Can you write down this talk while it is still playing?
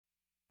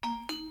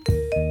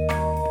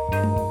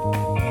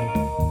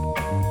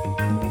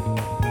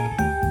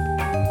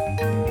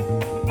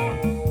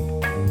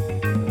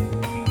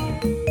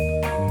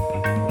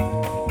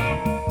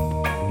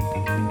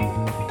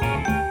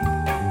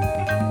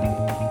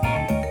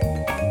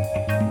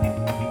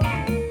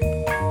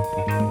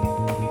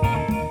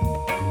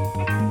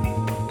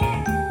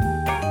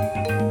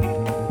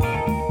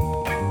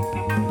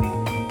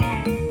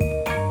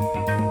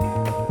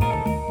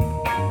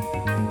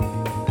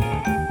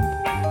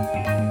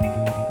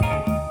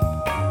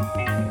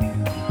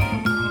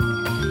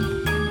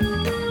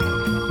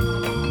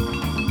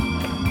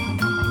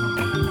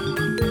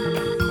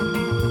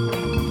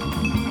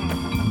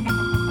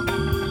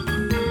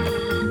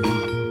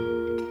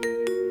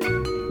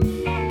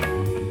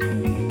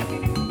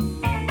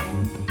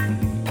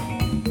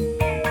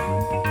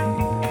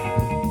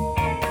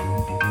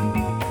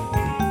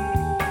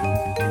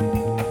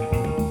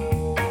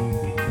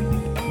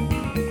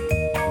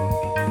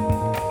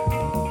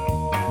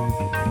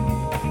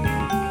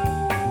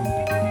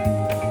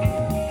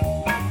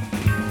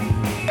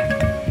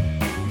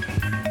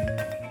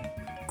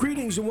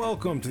Greetings and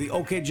welcome to the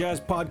OK Jazz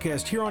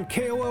Podcast here on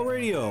KOL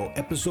Radio,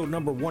 episode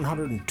number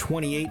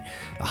 128,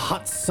 the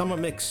Hot Summer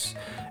Mix.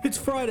 It's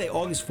Friday,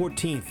 August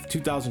 14th,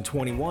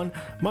 2021.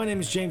 My name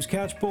is James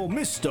Catchpole,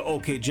 Mr.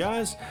 OK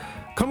Jazz,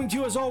 coming to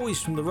you as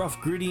always from the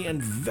rough, gritty,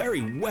 and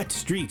very wet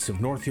streets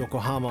of North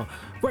Yokohama,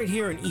 right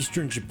here in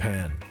eastern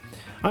Japan.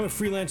 I'm a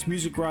freelance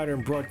music writer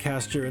and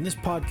broadcaster, and this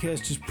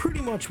podcast is pretty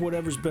much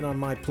whatever's been on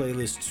my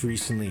playlists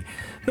recently.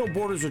 No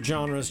borders or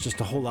genres, just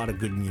a whole lot of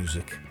good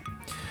music.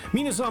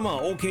 皆様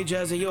OK ジ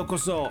ャズへようこ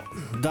そ。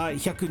第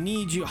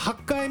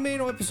128回目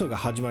のエピソードが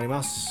始まり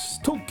ま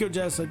す。東京ジ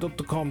ャズサイ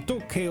 .com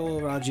と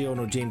KO ラジオ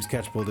のジェームズ・キ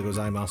ャッチポールでご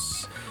ざいま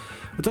す。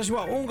私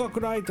は音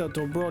楽ライター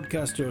とブロードキ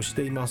ャスターをし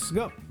ています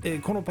が、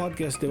このポッド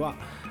キャストでは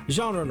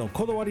ジャンルの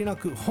こだわりな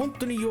く本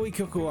当に良い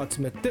曲を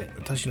集めて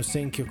私の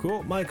選曲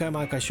を毎回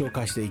紹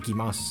介していき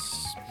ま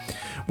す。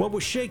Well,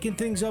 we're shaking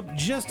things up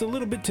just a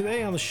little bit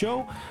today on the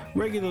show.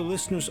 Regular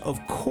listeners, of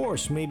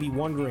course, may be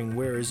wondering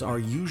where is our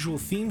usual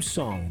theme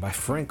song by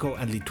Franco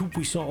and Les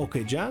Tout-Puissants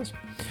OK Jazz.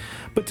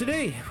 But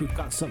today, we've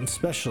got something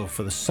special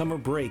for the summer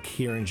break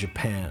here in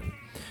Japan.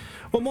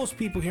 Well, most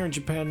people here in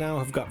Japan now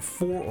have got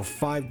 4 or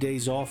 5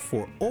 days off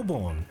for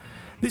Obon.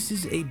 This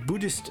is a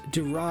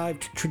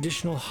Buddhist-derived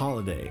traditional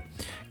holiday.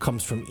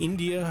 Comes from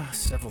India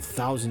several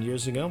thousand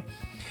years ago.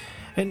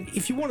 And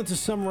if you wanted to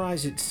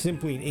summarize it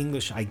simply in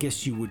English, I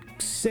guess you would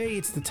say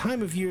it's the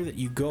time of year that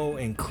you go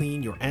and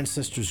clean your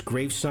ancestors'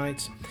 grave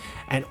sites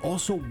and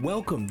also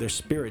welcome their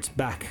spirits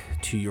back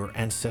to your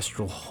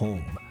ancestral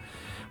home.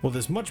 Well,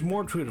 there's much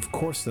more to it, of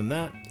course, than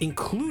that,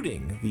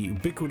 including the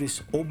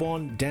ubiquitous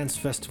Obon dance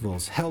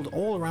festivals held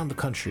all around the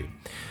country.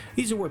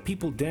 These are where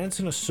people dance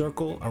in a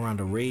circle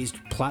around a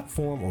raised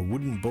platform or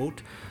wooden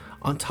boat,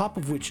 on top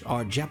of which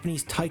are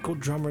Japanese taiko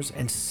drummers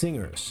and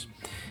singers.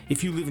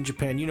 If you live in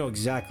Japan, you know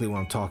exactly what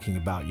I'm talking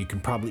about. You can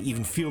probably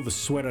even feel the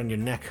sweat on your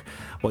neck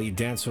while you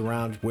dance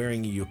around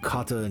wearing a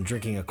yukata and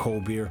drinking a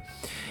cold beer.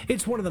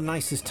 It's one of the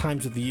nicest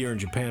times of the year in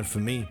Japan for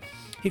me.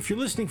 If you're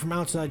listening from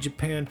outside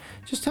Japan,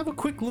 just have a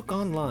quick look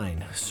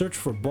online. Search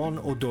for Bon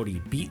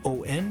Odori,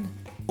 B-O-N-O-D-O-R-I,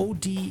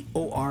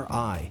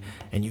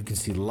 and you can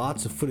see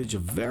lots of footage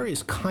of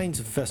various kinds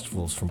of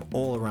festivals from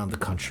all around the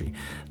country.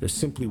 They're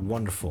simply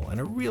wonderful and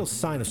a real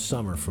sign of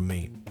summer for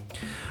me.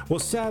 Well,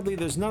 sadly,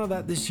 there's none of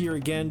that this year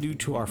again due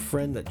to our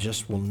friend that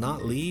just will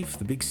not leave,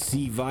 the big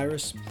C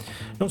virus.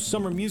 No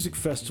summer music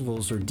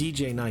festivals or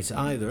DJ nights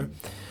either.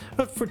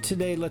 But for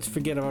today, let's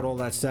forget about all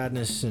that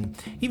sadness, and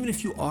even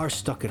if you are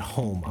stuck at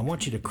home, I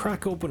want you to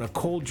crack open a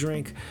cold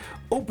drink,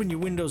 open your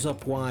windows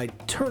up wide,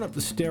 turn up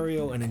the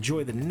stereo, and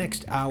enjoy the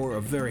next hour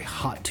of very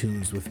hot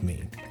tunes with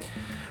me.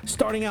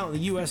 Starting out in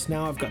the US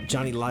now, I've got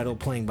Johnny Lytle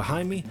playing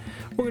behind me.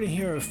 We're going to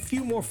hear a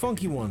few more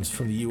funky ones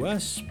from the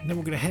US, then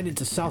we're going to head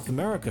into South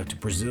America to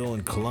Brazil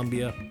and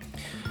Colombia,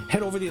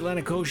 head over the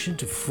Atlantic Ocean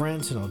to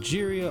France and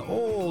Algeria,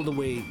 all the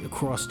way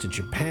across to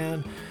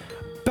Japan,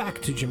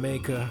 back to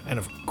Jamaica, and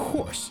of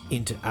course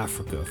into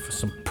Africa for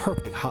some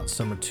perfect hot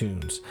summer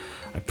tunes.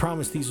 I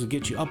promise these will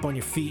get you up on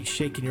your feet,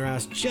 shaking your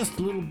ass just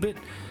a little bit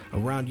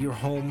around your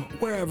home,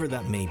 wherever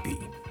that may be.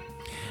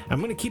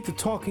 I'm going to keep the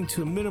talking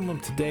to a minimum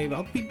today, but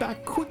I'll be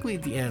back quickly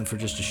at the end for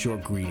just a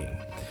short greeting.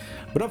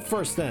 But up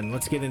first then,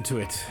 let's get into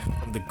it.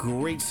 From the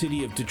great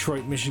city of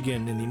Detroit,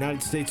 Michigan in the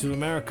United States of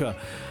America,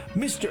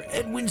 Mr.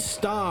 Edwin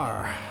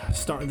Starr,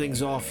 starting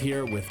things off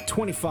here with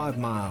 25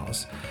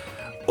 Miles.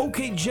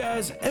 OK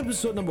Jazz,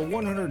 episode number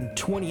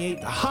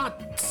 128,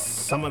 Hot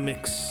Summer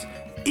Mix.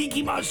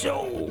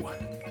 Ikimashou!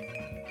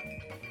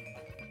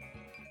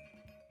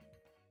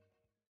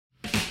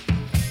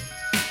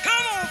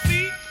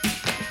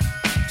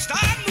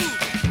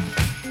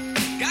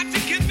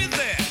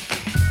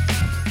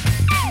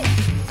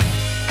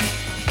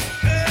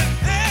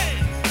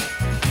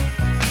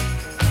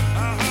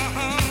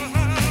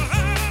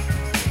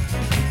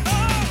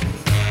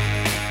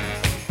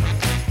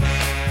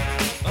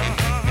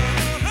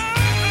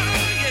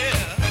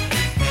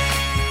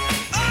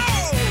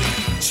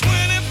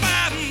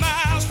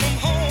 Miles from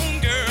home,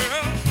 girl.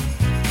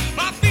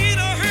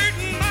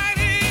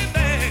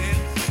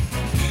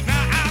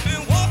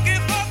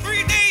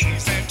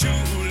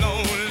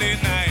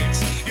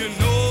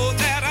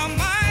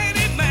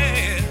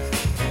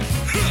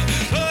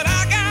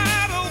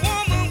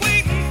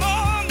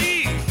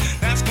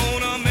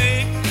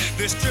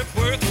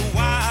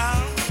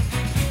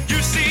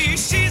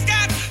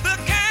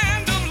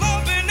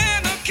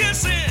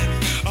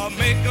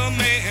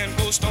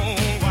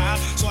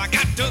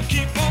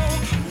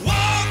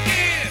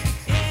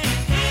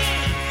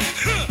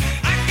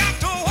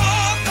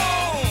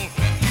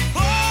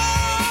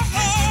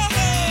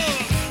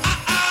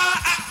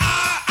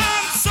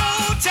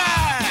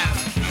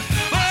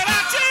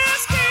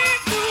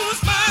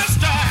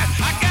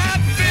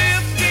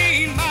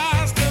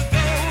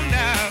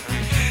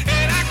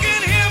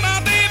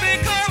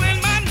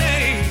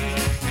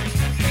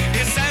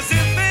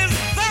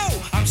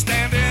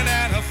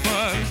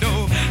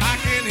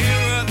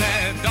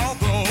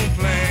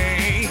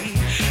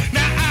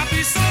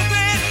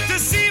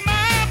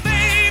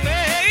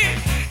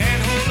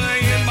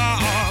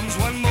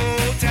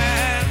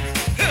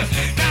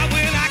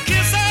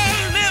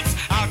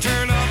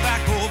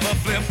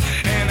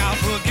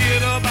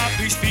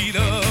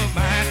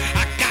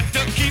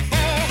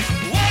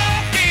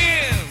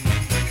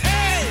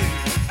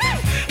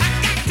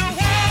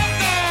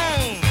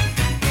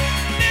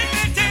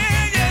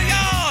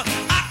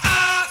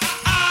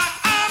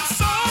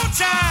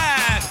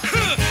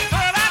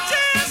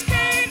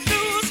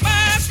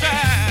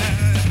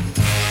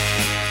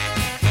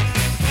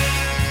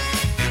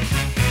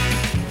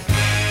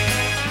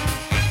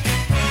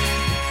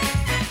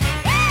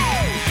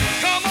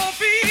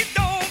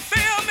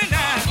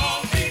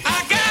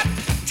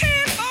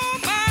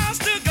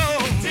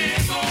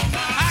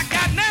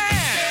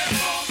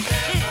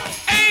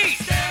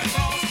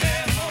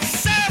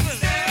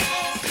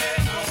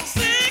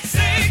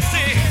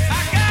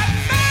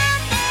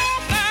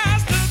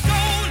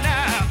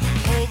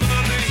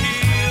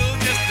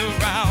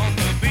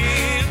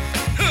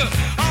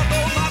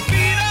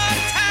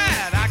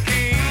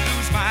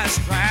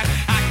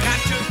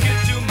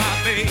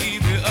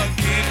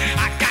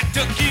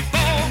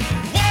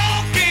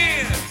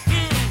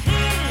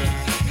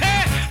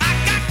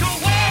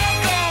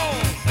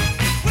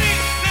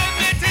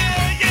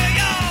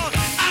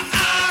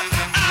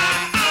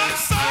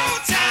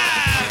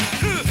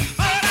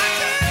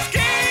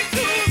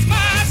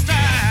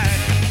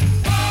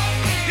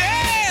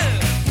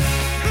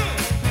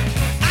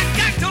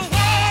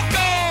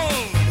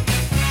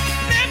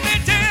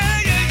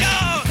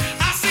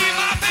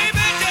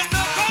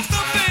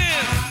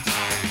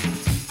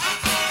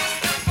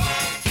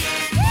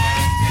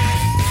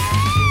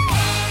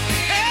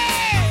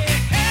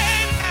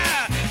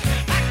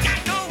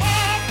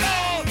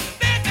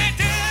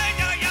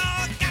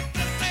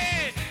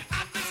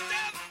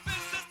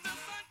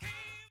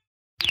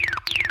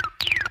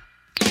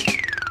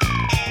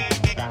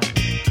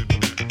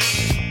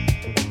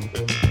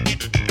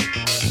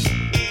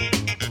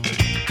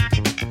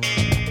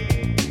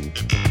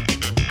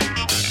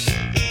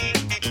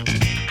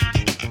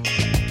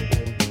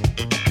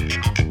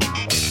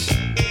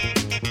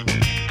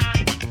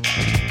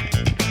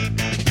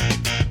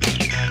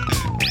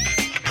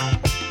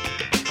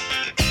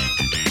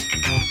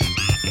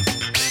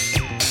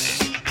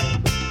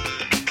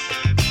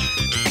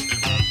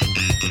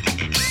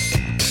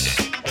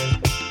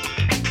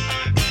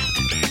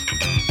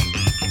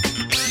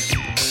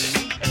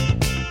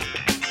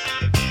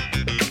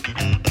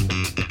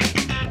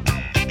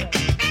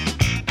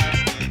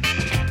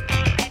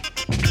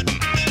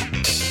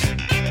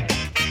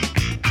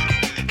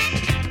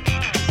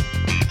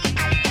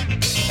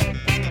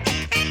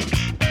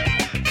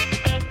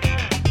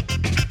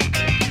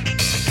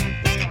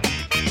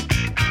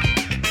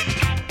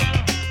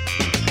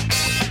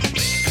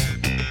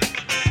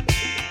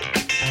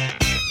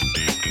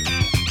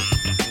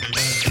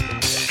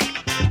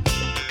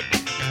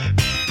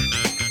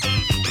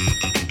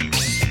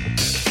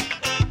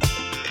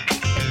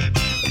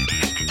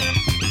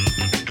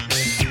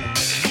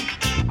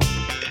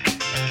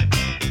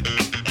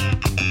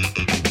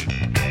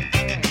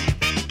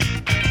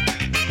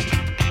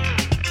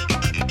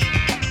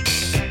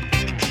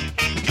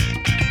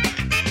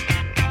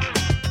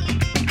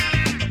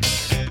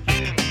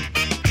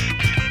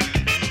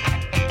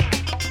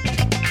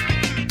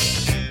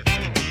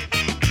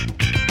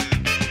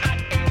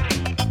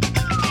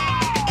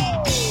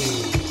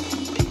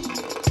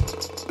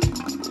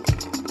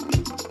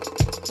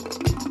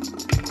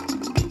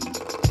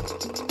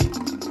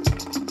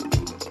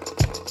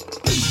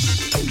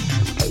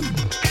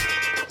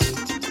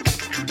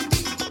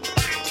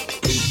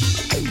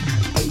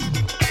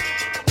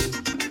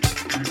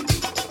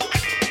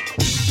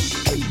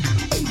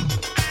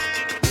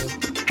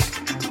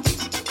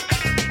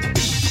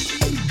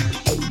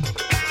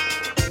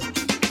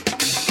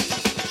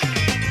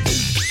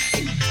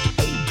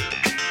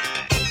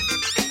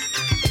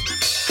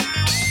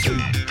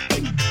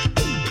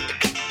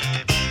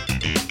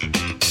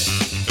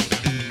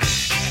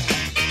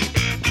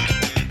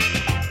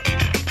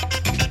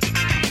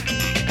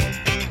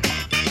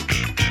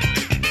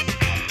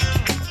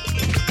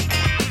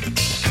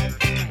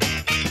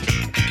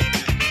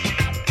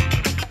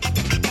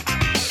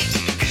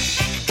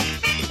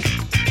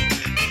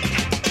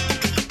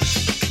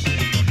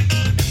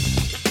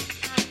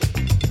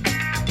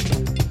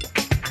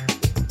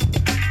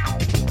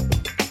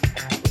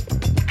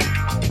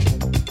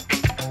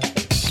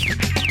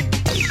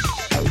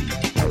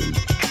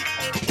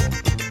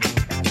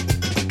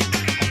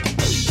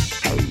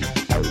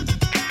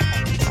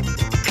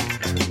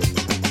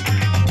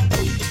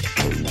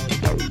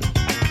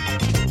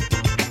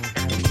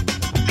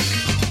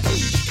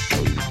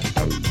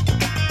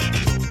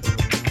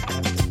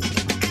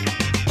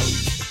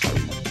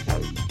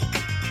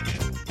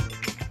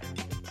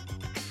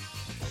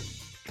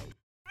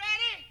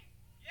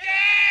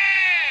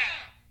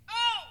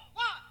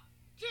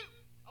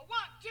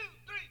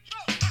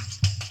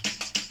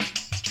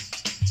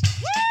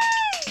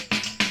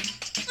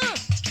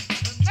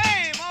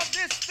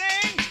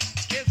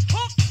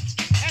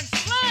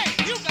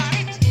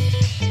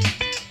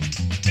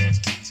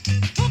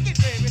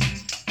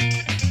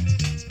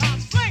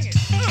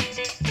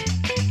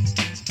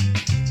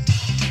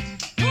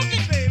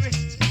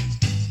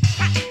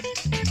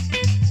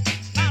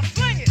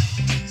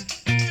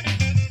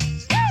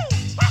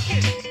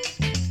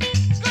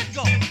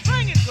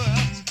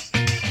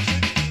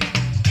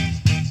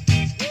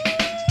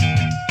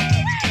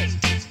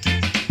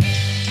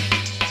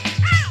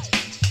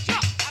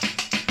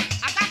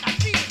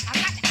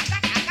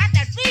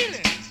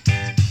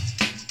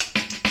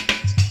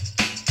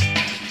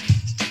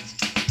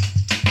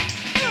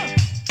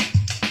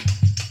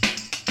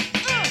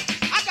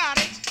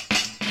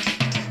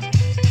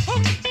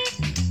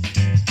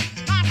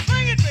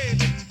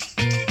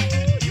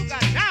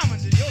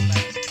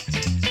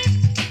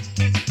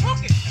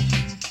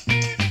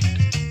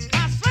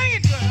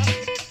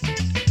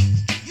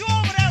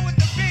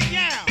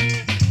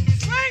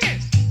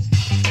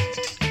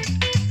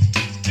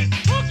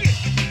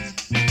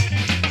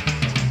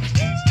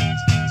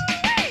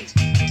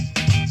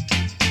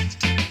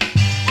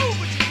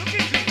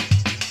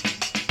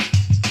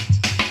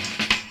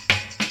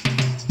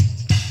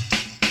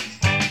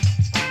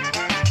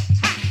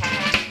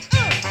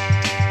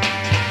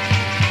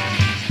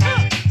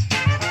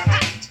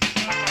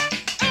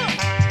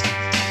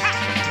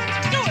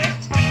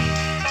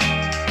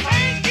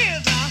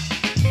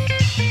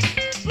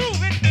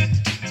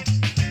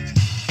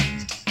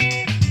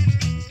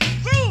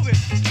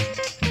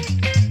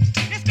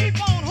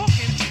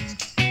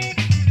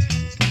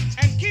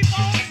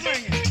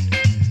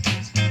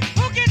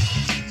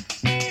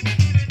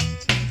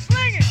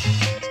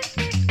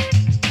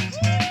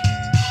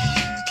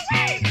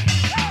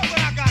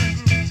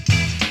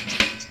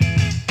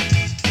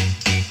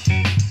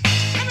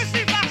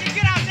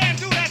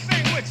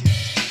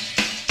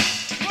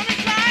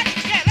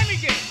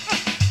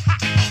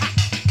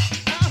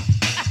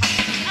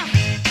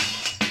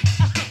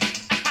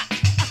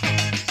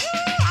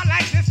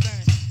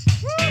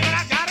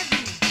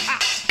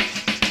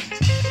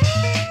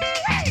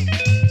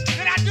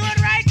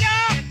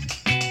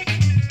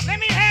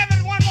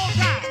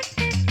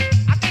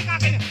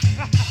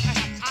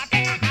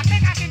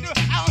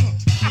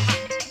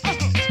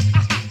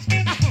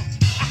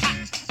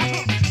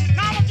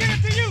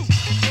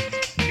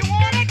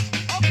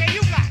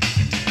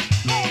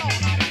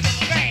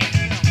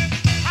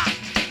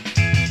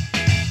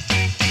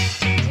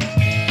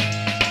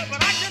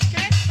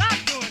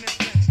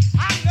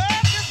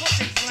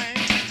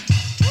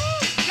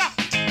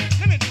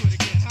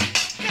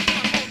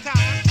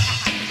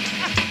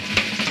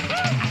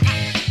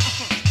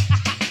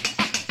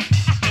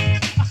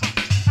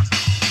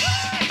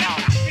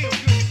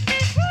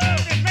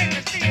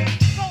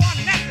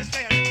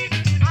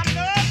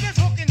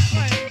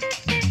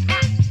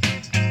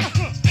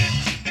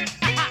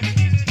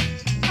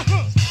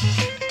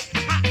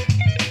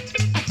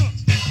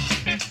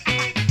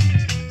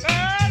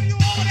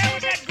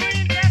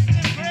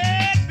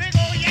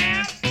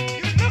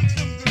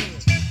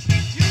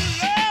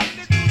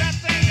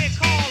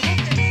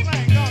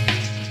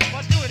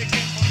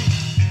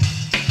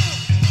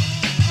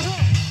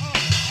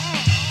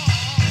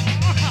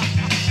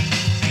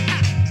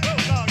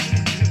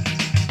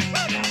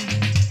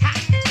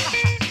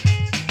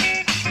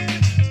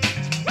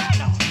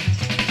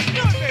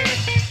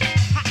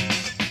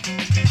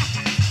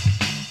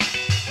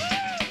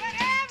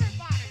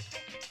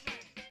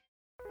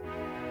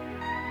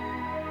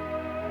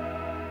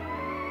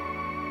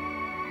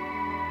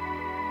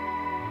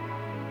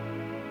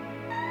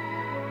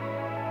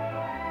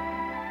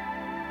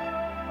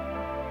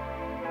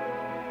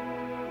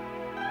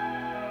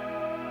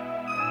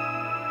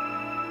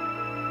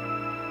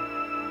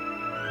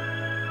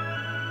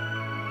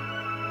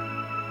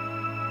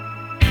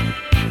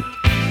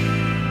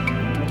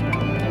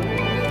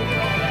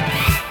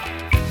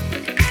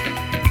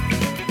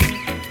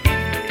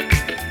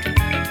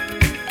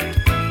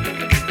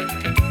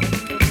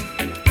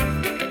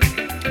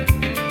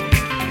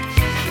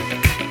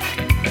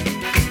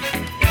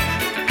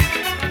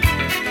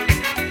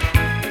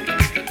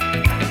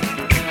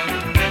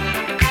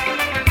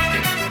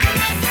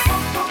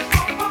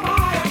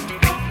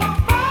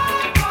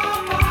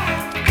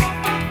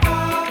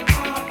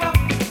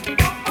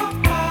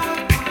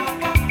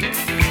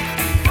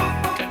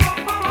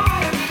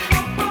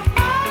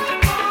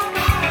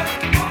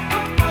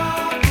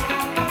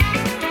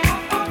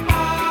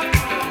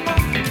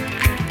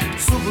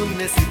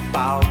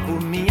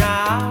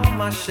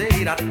 alma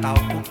cheira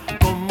talco,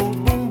 como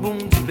bumbum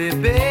de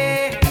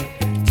bebê,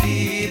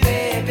 de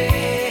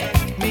bebê.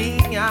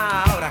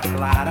 Minha aura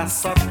clara,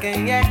 só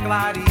quem é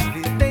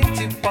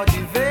clarividente pode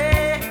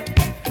ver,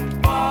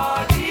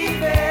 pode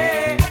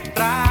ver.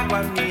 Trago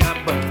a minha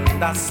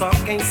banda, só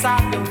quem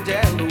sabe onde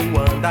é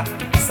Luanda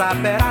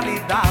saberá lhe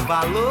dar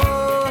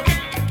valor,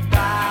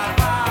 dar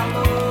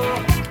valor.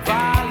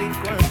 Vale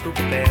quanto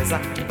pesa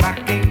pra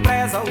quem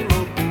preza o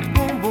louco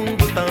bumbum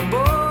do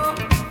tambor,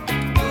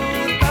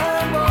 do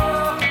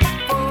tambor.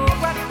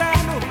 Fogo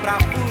eterno pra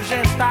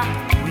afugentar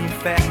o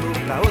inferno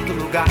pra outro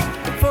lugar,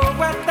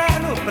 fogo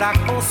eterno pra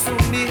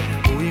consumir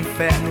o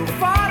inferno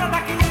fora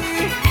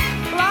daqui.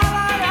 Lá,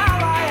 lá, lá,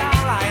 lá,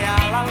 lá,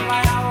 lá, lá,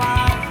 lá, lá.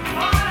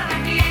 Fora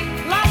daqui.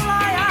 Lá,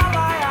 lá, lá,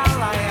 lá,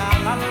 lá,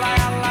 lá, lá,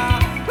 lá, lá.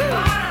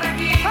 Fora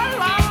daqui. Lá,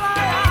 lá,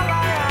 lá,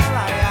 lá,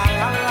 lá,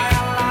 lá, lá,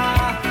 lá.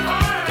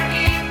 Fora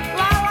daqui.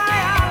 Lá, lá,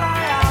 lá,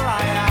 lá,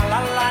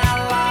 lá, lá,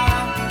 lá.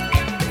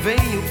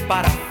 Venho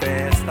para a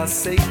festa,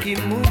 sei que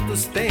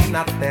muitos têm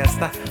na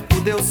testa o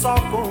Deus Sol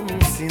como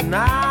um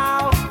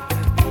sinal,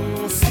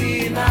 um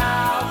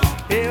sinal.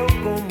 Eu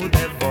como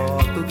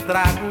devoto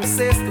trago um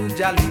cesto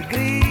de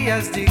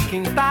alegrias de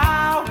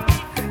quintal,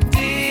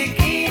 de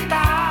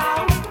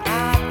quintal.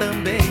 Há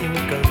também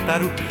um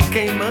cântaro,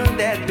 quem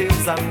manda é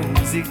Deus a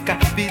música,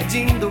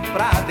 pedindo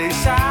pra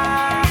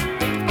deixar,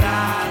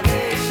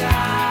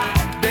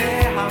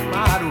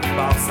 derramar o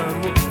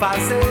bálsamo,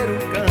 fazer o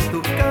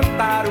canto,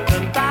 cantar o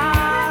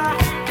cantar.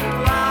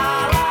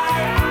 Lá, lá,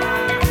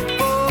 lá.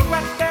 Fogo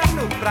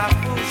eterno pra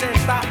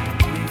afugentar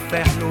o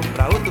inferno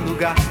pra outro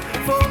lugar,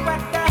 fogo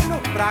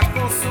eterno pra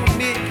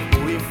consumir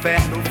o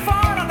inferno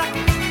fora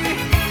daqui.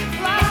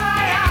 Lá,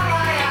 lá,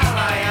 lá,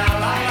 lá,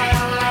 lá, lá,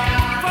 lá.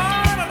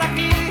 Fora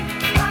daqui.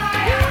 Lá,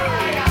 lá,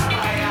 lá,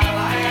 lá,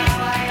 lá,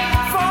 lá.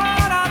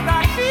 Fora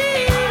daqui.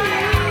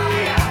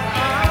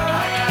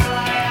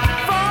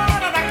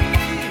 Fora daqui.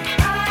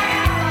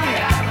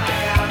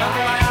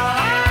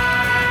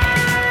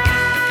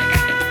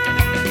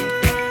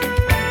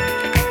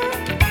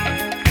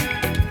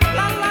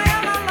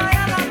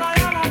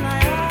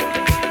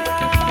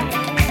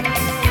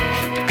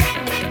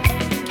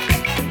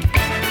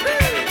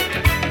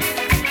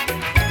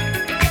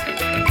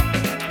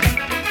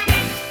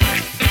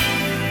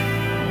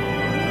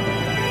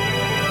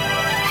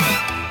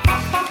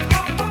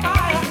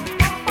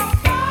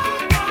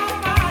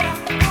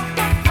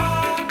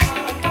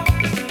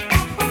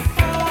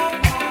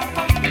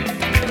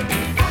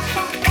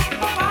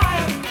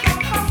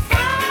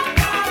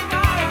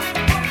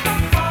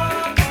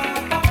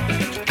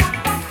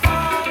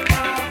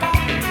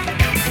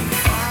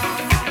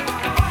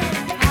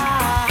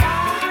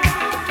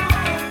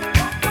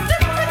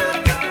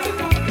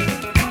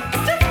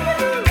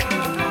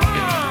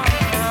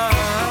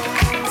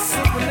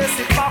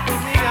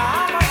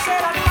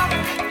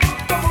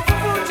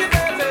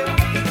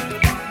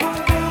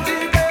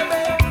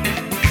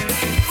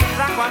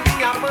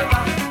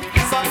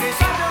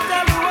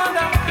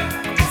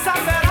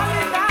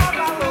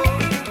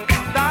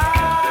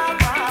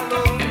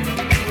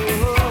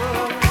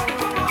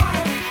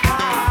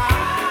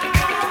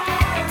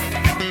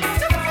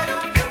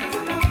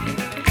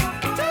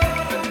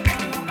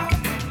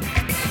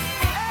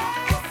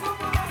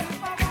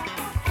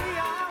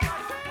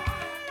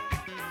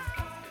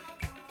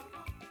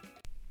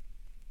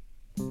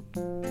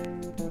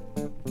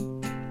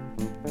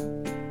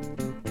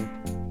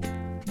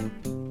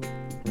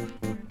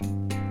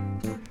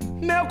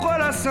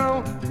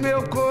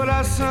 Meu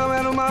coração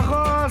era uma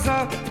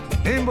rosa,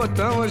 em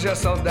botão hoje é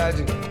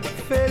saudade,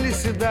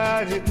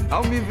 felicidade,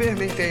 ao me ver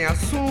nem tem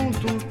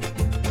assunto.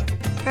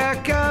 É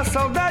que a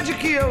saudade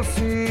que eu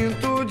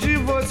sinto de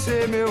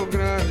você, meu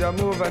grande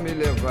amor, vai me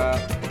levar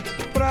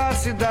pra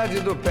cidade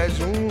do pé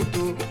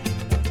junto.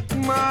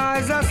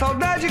 Mas a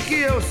saudade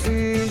que eu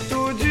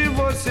sinto de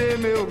você,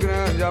 meu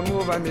grande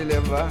amor, vai me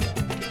levar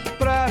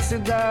pra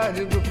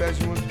cidade do pé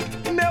junto.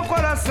 Meu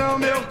coração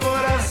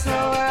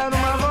era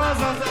uma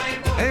rosa,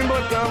 em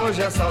botão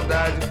hoje é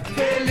saudade,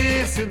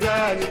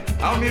 felicidade,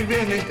 ao me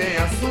ver nem tem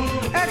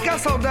assunto. É que a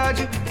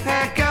saudade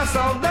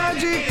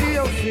que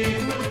eu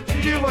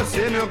sinto de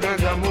você, meu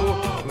grande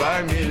amor,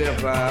 vai me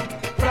levar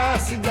pra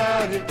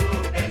cidade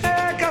do pé junto.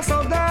 É que a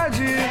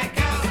saudade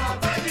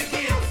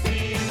que eu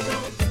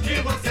sinto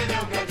de você,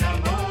 meu grande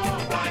amor,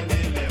 vai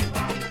me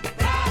levar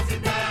pra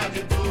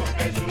cidade do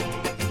pé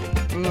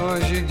junto.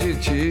 Longe de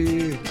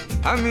ti,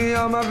 a minha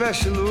alma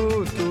veste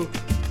luto.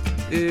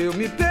 Eu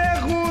me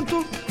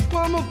pergunto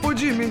como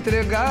pude me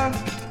entregar.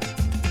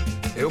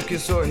 Eu que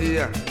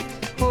sorria,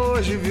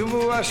 hoje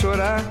vivo a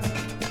chorar.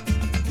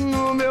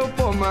 No meu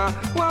pomar,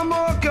 o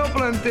amor que eu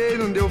plantei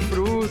não deu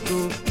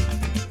fruto.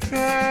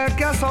 É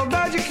que a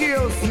saudade que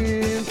eu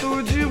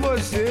sinto de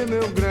você,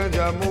 meu grande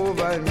amor,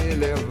 vai me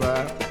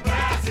levar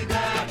pra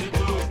cidade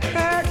do pé junto.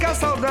 É que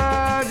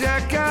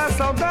a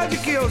saudade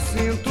que eu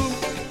sinto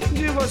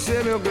de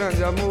você, meu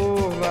grande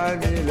amor, vai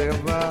me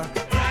levar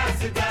pra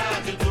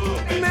cidade do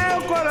pé junto.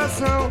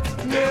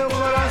 Meu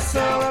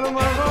coração era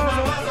uma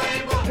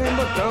rosa,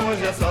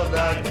 Embotamos a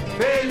saudade,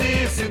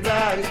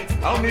 felicidade,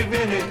 ao me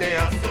ver nem tem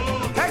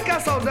assunto.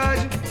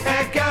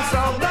 É que a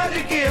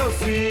saudade que eu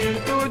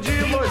sinto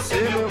de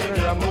você, meu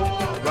grande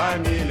amor, vai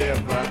me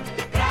levar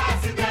Pra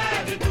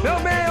cidade do Meu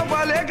bem, eu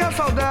falei que a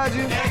saudade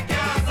É que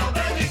a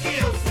saudade que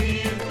eu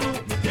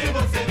sinto de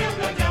você, meu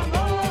grande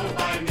amor,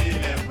 vai me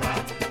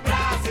levar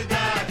pra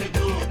cidade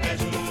do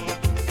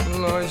Caju.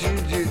 longe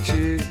de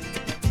ti,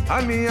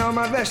 a minha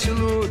alma veste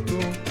luto.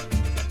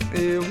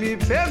 Eu me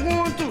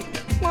pergunto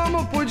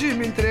como pude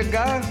me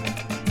entregar.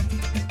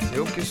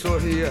 Eu que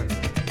sorria,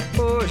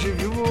 hoje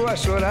vivo a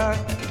chorar.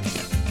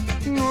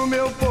 No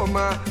meu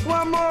pomar, o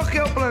amor que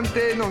eu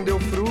plantei não deu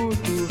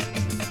fruto.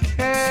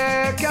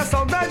 É que a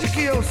saudade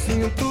que eu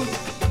sinto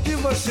de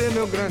você,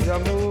 meu grande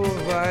amor,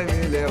 vai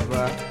me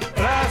levar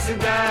pra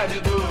cidade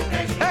do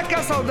Caju. É que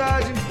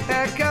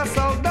a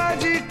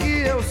saudade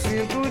que eu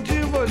sinto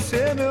de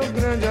você, meu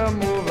grande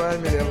amor, vai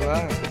me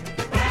levar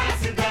Pra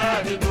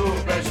cidade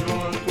do Pé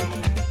Junto.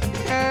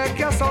 É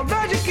que a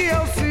saudade que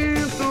eu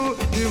sinto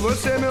de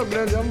você, meu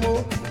grande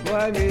amor,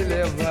 vai me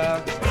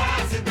levar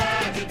Pra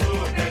cidade do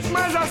Pé Junto.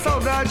 Mas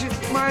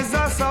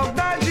a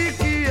saudade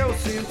que eu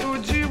sinto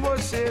de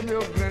você,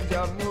 meu grande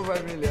amor,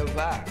 vai me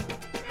levar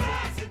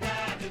Pra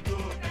cidade do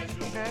Pé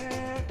Junto.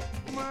 É,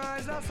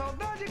 mas a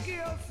saudade que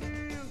eu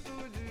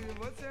sinto de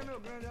você, meu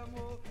grande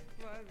amor,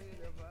 vai me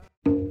levar.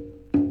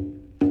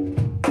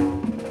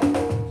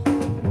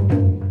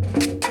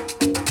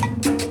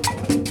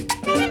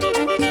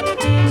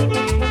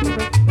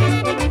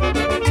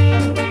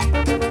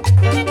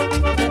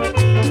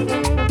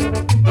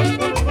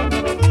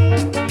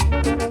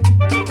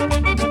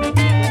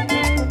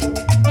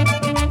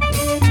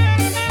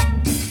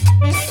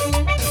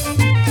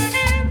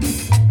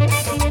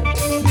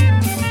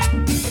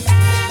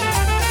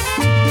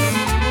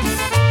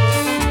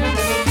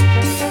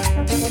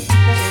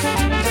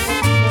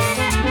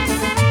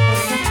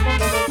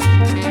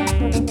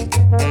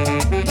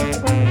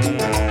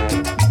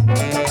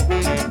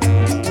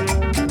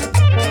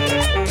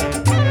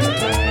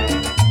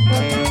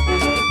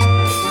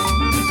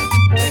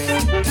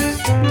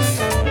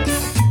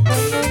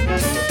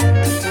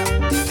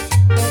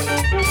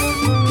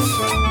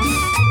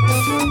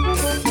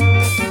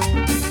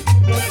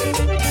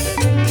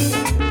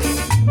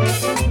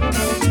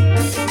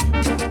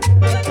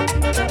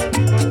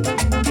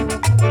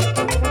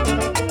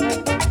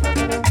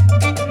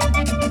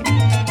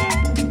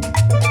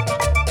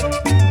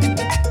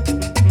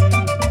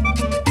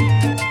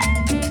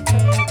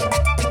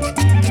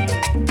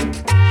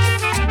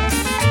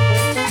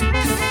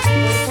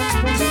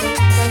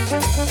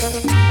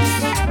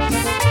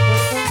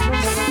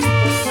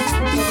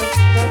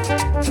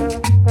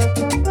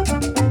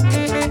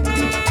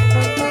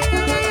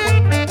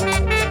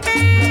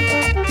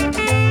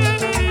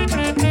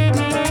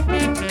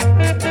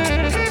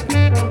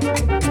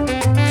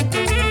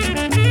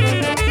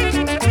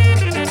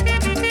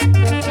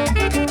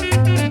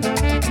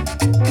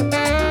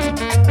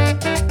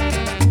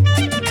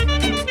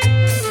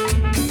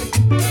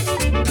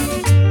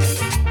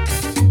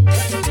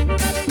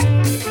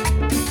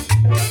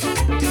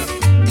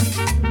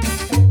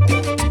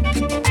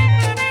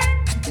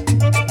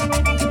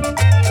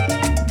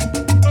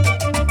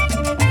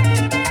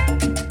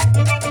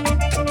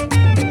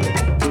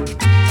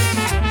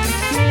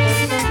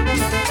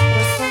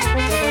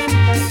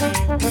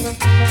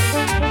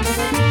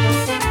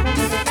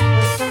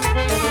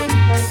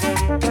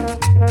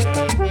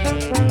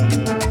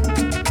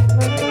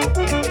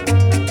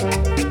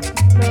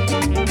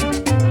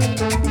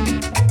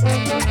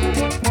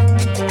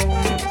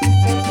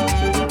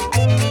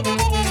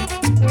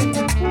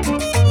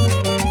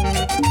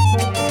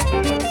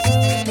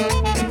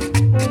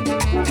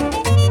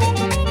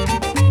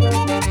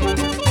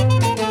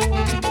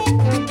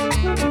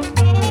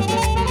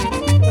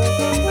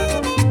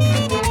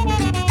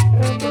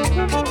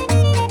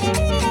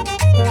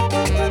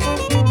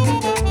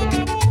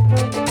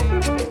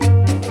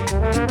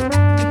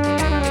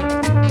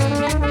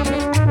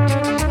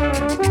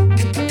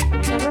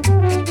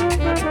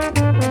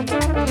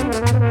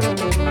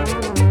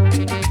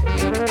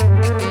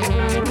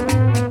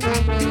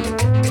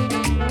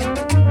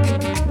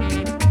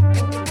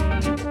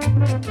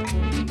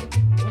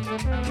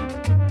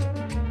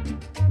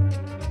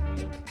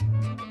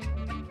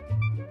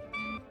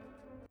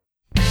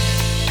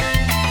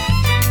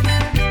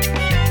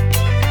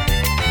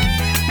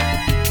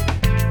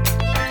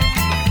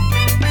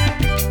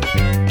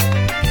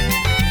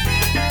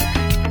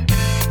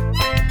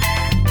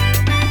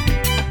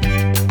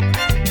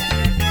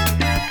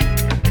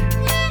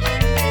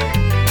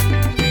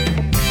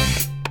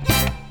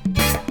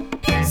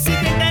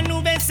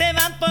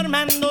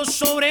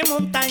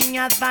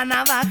 Van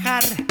a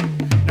bajar.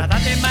 Nada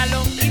de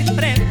malo ir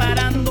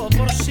preparando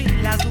por si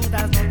las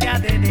dudas no te ha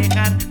de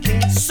dejar. Que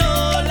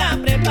sola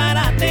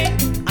prepárate,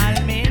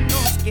 al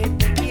menos que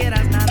te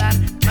quieras nadar.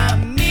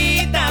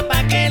 Mamita,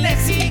 pa' que le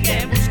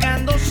sigue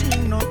buscando si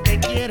no te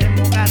quiere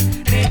mojar.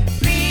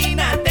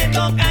 Neblina, te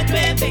toca,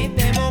 llueve,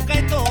 te moja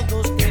y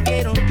todos te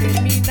vieron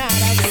terminar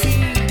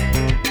así.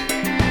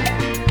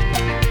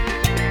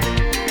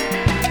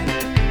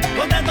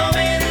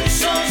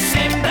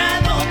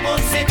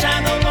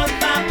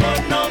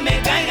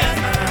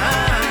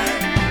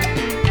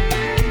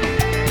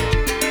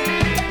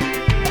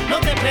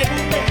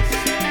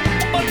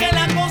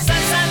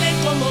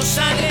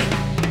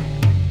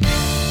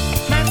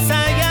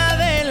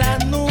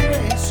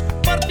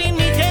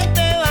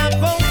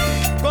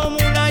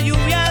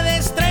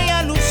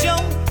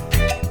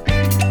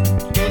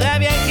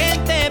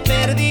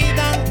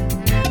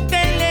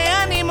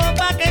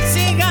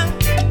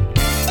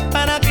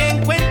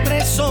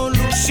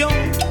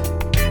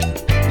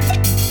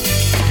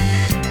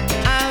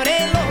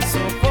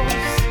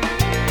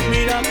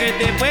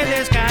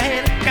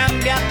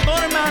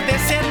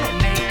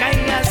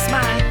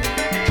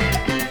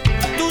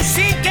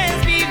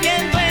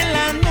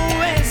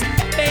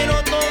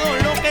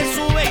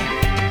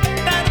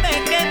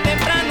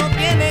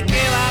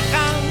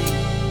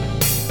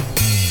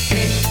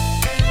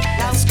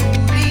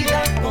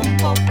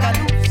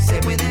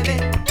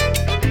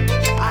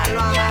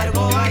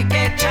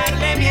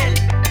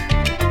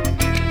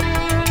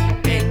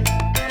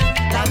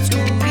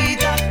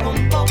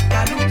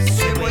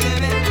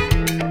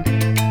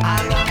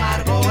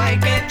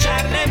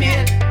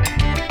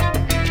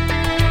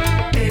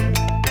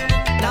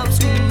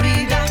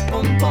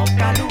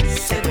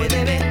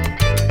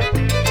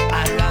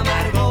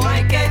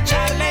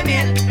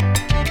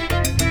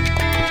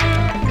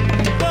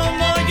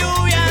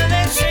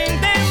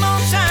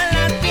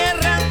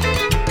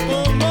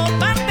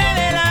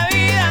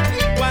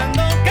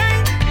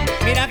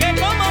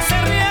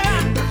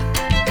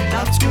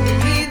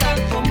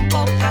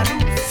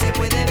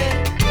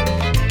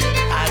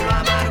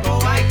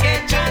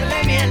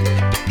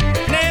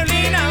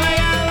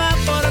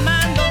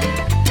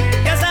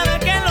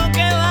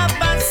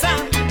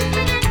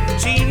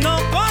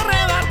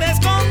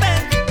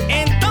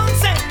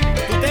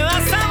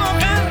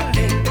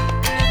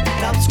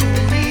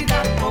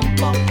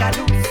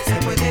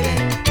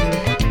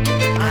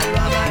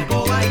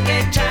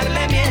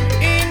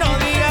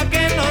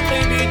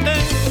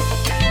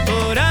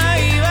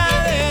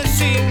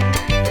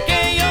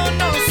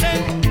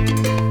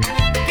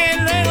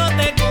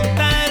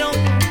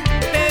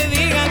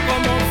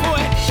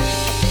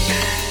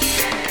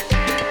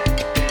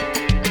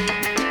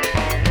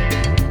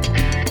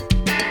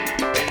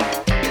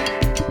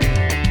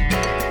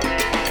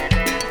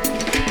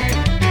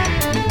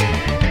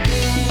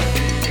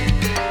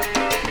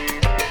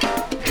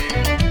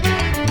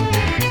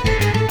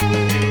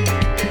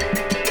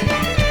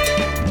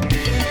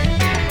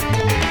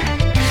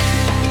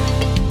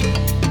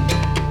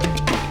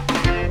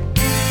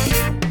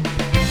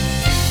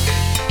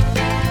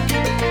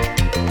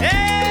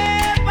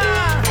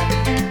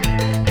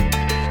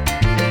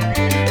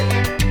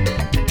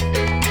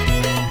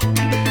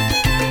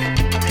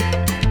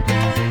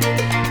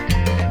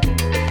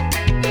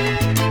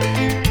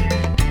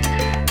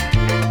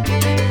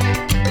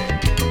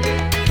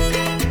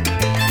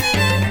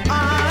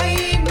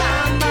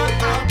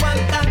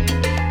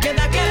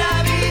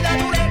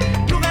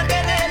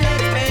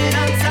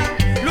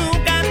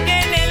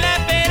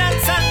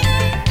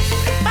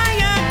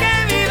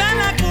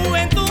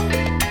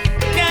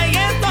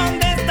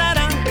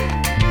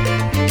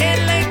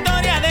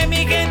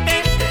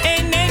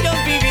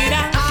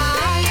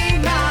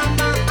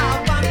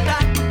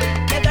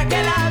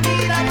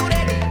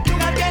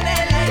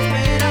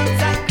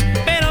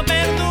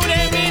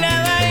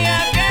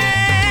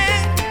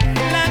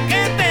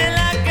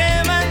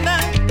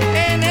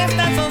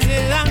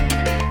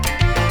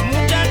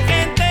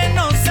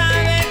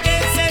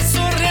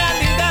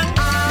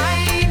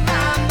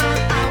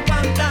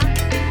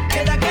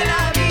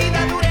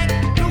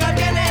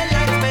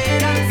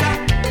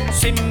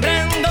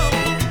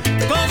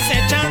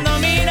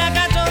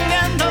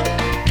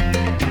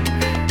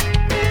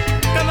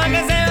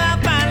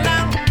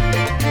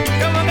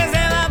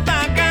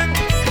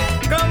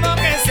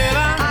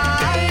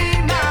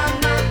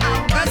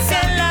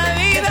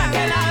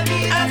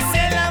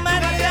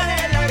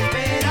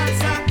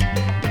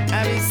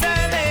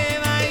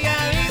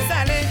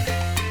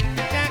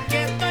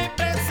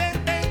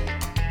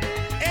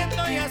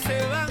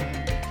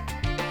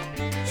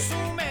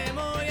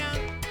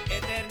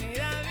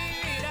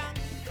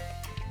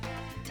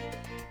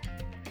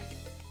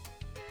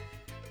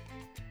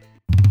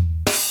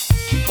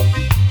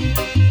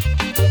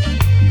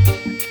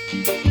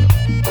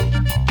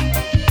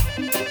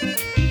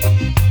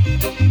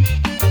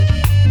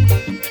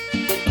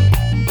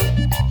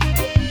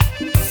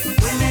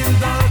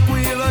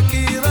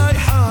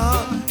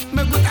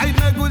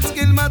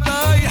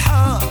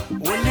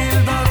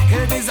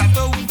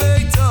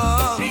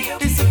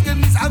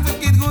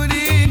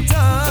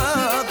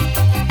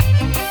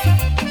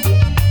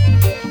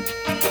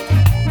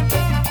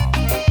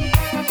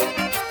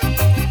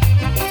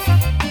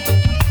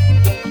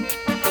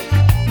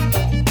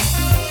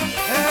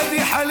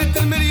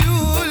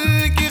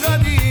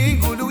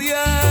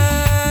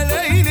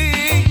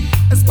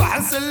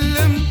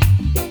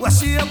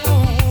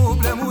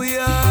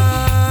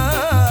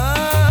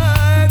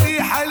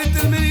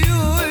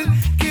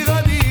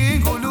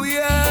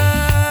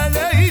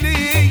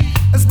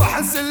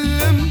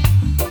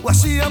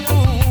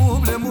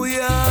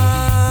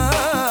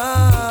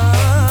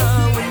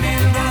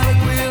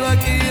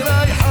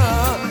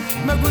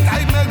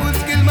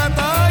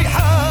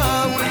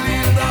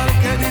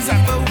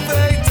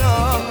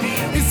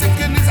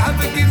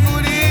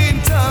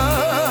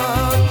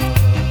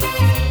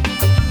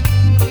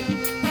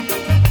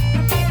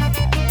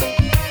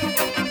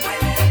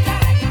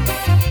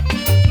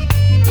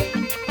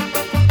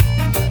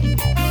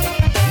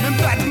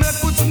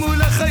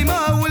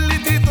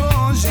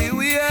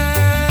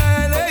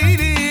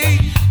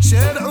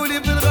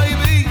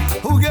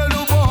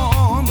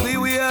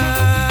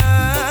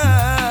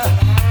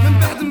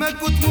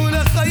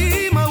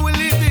 خيمة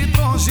وليت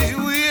طونجي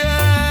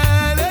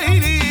ويا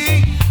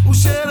ليلي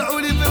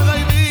وشارعوا لي في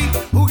الغيبي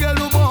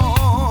وقالوا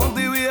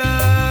بوندي ويا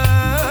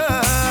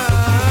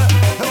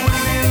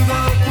والليل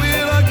ضرب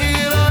وراكي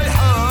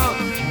رايحة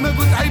ما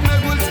قلت عيب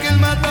ما قلت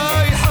كلمة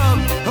طايحة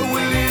هو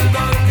الليل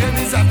ضرب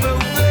كان يزعفه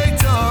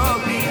وفايته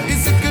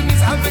يزيد كان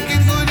يزعفك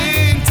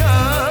تقولي انت